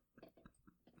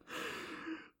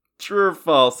 True or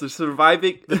false? They're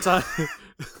surviving the time.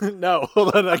 No,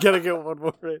 hold on. I gotta get one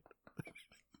more right.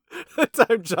 The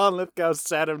time John Lithgow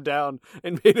sat him down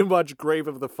and made him watch Grave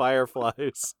of the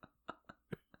Fireflies.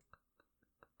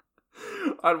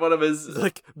 On one of his...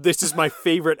 Like, this is my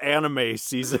favorite anime,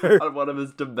 Caesar. On one of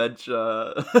his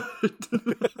dementia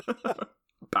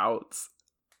bouts.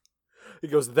 He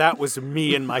goes, "That was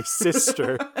me and my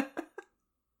sister."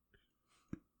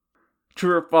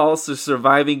 True or false, the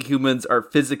surviving humans are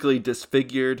physically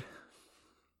disfigured.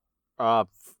 False.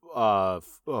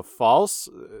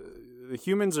 The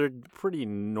humans are pretty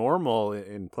normal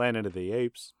in Planet of the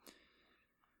Apes.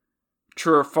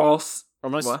 True or false?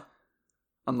 Unless, what?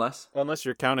 Unless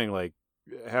you're counting like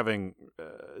having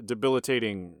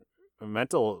debilitating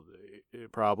mental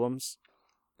problems.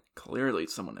 Clearly,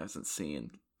 someone hasn't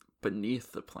seen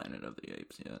Beneath the Planet of the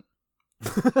Apes yet.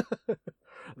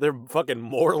 They're fucking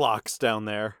Morlocks down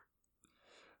there.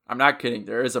 I'm not kidding.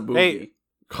 There is a movie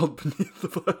called Beneath the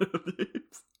Planet of the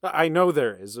Apes. I know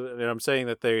there is, and I'm saying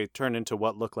that they turn into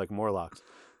what look like Morlocks.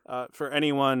 For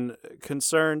anyone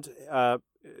concerned,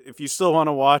 if you still want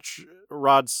to watch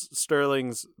Rod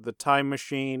Sterling's The Time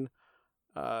Machine,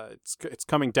 it's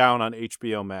coming down on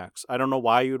HBO Max. I don't know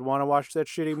why you'd want to watch that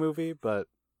shitty movie, but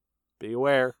be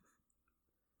aware.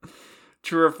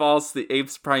 True or false, the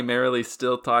apes primarily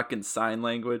still talk in sign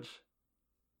language?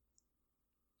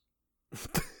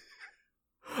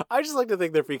 I just like to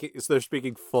think they're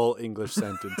speaking full English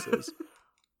sentences.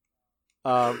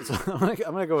 So I'm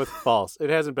gonna go with false. It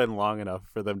hasn't been long enough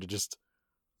for them to just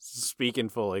speak in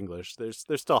full English. They're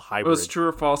still hybrid. It was true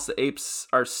or false, the apes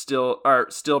are still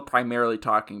primarily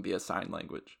talking via sign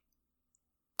language?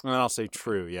 And I'll say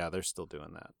true. Yeah, they're still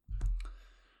doing that.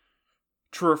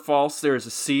 True or false, there is a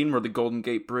scene where the Golden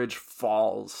Gate Bridge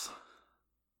falls?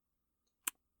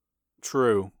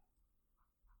 True.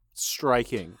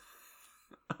 Striking.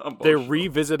 They're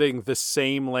revisiting the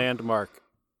same landmark.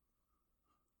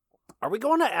 Are we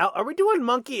doing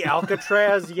Monkey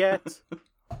Alcatraz yet?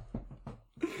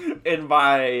 In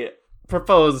my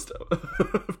proposed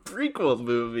prequel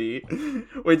movie,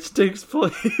 which takes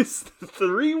place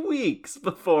 3 weeks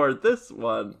before this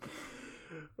one,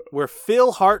 where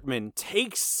Phil Hartman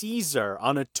takes Caesar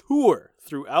on a tour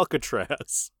through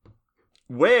Alcatraz,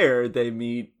 where they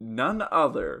meet none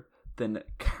other than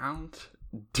Count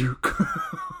Dooku.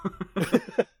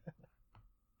 I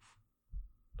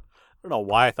don't know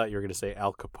why I thought you were going to say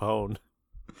Al Capone.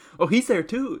 Oh, he's there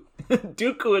too.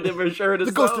 Dooku and him are sure to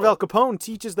The ghost of Al Capone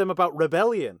teaches them about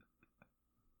rebellion.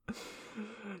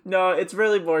 No, it's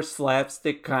really more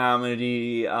slapstick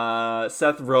comedy.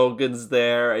 Seth Rogen's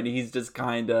there, and he's just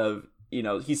kind of,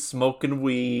 he's smoking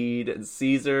weed, and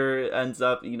Caesar ends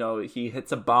up, he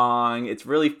hits a bong. It's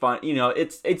really fun.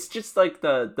 It's just like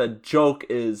the joke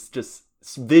is just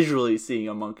visually seeing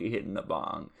a monkey hitting a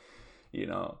bong,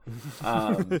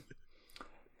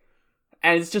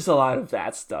 And it's just a lot of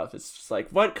that stuff. It's just like,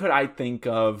 what could I think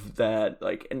of that,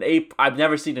 like, an ape, I've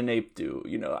never seen an ape do,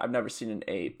 I've never seen an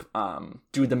ape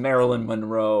do the Marilyn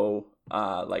Monroe,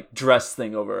 dress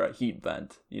thing over a heat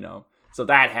vent, So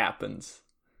that happens.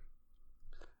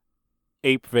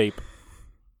 Ape vape.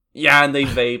 Yeah, and they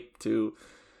vape, too.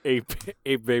 Ape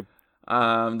vape.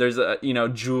 There's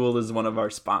Juul is one of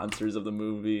our sponsors of the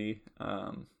movie.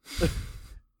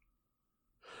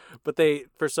 But they,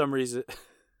 for some reason...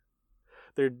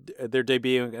 They're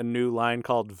debuting a new line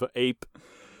called Ape.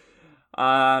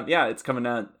 Yeah, it's coming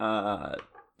out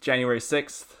January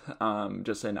 6th,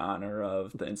 just in honor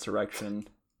of the insurrection.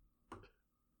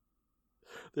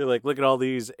 They're like, look at all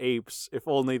these apes. If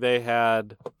only they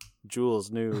had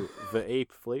Juul's new The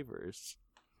Ape flavors.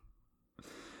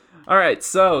 All right,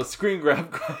 so screen grab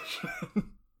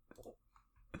question.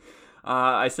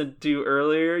 I sent to you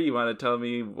earlier. You want to tell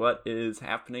me what is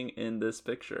happening in this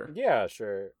picture? Yeah,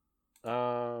 sure.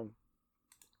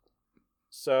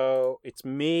 So it's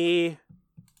me.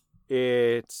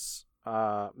 It's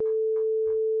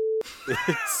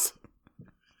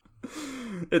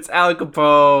it's Al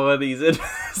Capone, and he's in.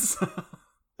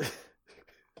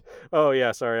 Oh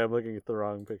yeah, sorry, I'm looking at the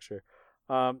wrong picture.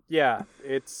 Yeah,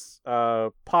 it's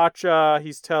Pacha.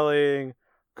 He's telling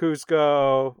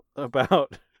Kuzco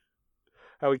about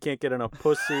how he can't get enough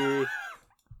pussy.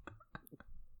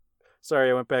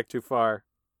 Sorry, I went back too far.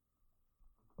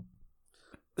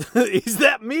 Is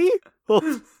that me?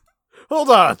 Hold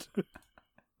on.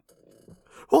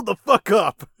 Hold the fuck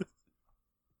up.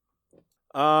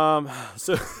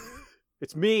 So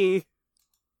it's me.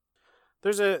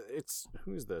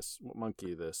 Who's this? What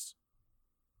monkey this?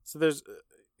 So there's,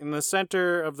 in the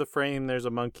center of the frame, there's a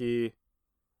monkey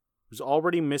who's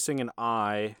already missing an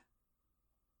eye,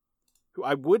 who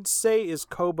I would say is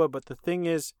Koba, but the thing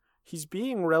is, he's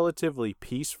being relatively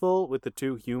peaceful with the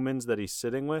two humans that he's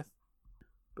sitting with.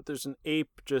 But there's an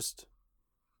ape just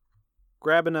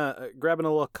grabbing a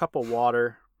little cup of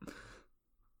water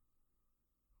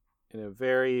in a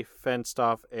very fenced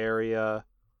off area.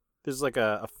 There's like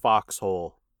a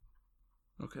foxhole.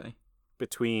 Okay.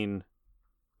 Between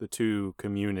the two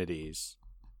communities.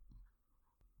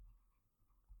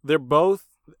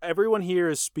 Everyone here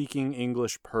is speaking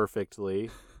English perfectly.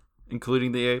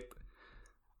 Including the ape?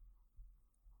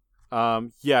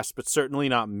 Yes, but certainly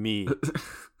not me.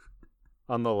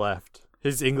 On the left.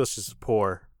 His English is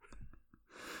poor.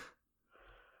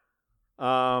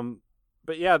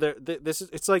 But yeah,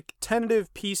 it's like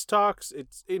tentative peace talks.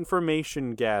 It's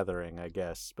information gathering, I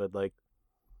guess. But like,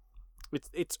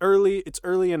 it's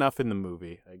early enough in the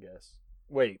movie, I guess.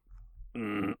 Wait,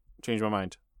 change my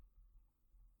mind.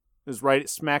 It was right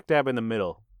smack dab in the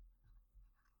middle.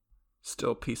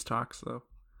 Still peace talks though.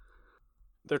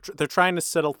 They're trying to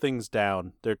settle things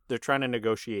down. They're trying to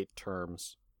negotiate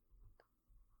terms.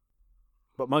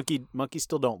 But monkey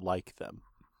still don't like them.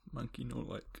 Monkey no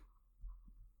like.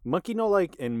 Monkey no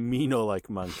like and me no like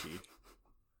monkey.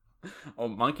 Oh,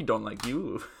 monkey don't like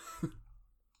you.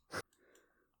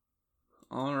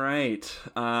 All right.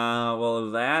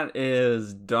 Well, that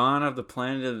is Dawn of the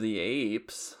Planet of the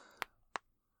Apes.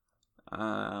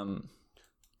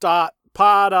 Dot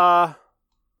pada.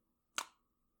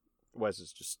 Wes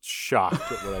is just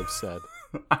shocked at what I've said.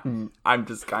 I'm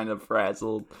just kind of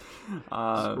frazzled.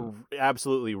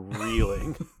 Absolutely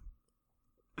reeling.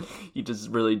 You just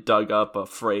really dug up a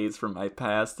phrase from my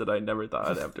past that I never thought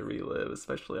I'd have to relive,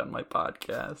 especially on my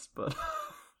podcast. But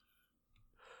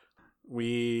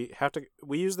we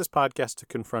use this podcast to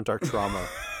confront our trauma.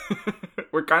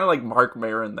 We're kind of like Mark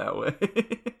Maron that way.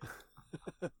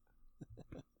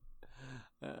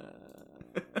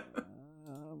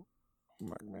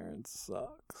 Mark Maron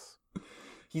sucks.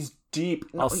 He's deep.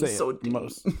 No, I'll he's say so deep.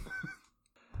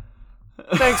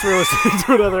 Thanks for listening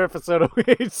to another episode of We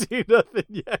Ain't Seen Nothing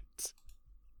Yet.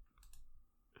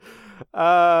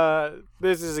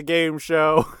 This is a game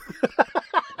show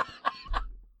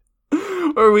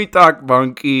where we talk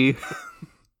monkey.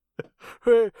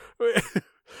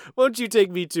 Won't you take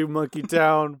me to Monkey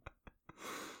Town?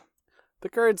 The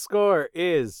current score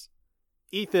is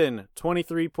Ethan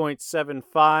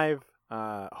 23.75,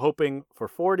 hoping for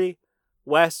 40.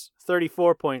 Wes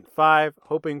 34.5,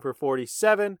 hoping for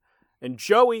 47. And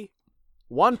Joey,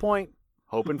 1 point,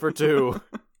 hoping for 2.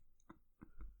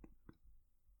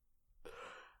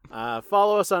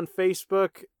 Follow us on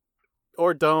Facebook,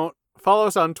 or don't. Follow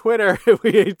us on Twitter if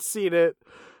we ain't seen it.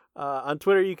 On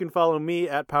Twitter, you can follow me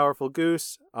at Powerful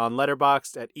Goose. On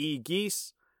Letterboxd at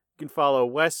eGeese. You can follow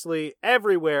Wesley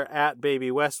everywhere at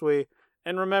Baby Wesley.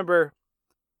 And remember,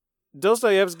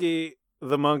 Dostoevsky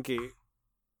the monkey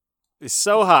is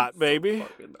so hot, baby. So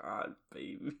fucking hot,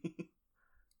 baby.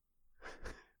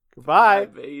 Goodbye.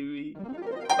 Bye, baby.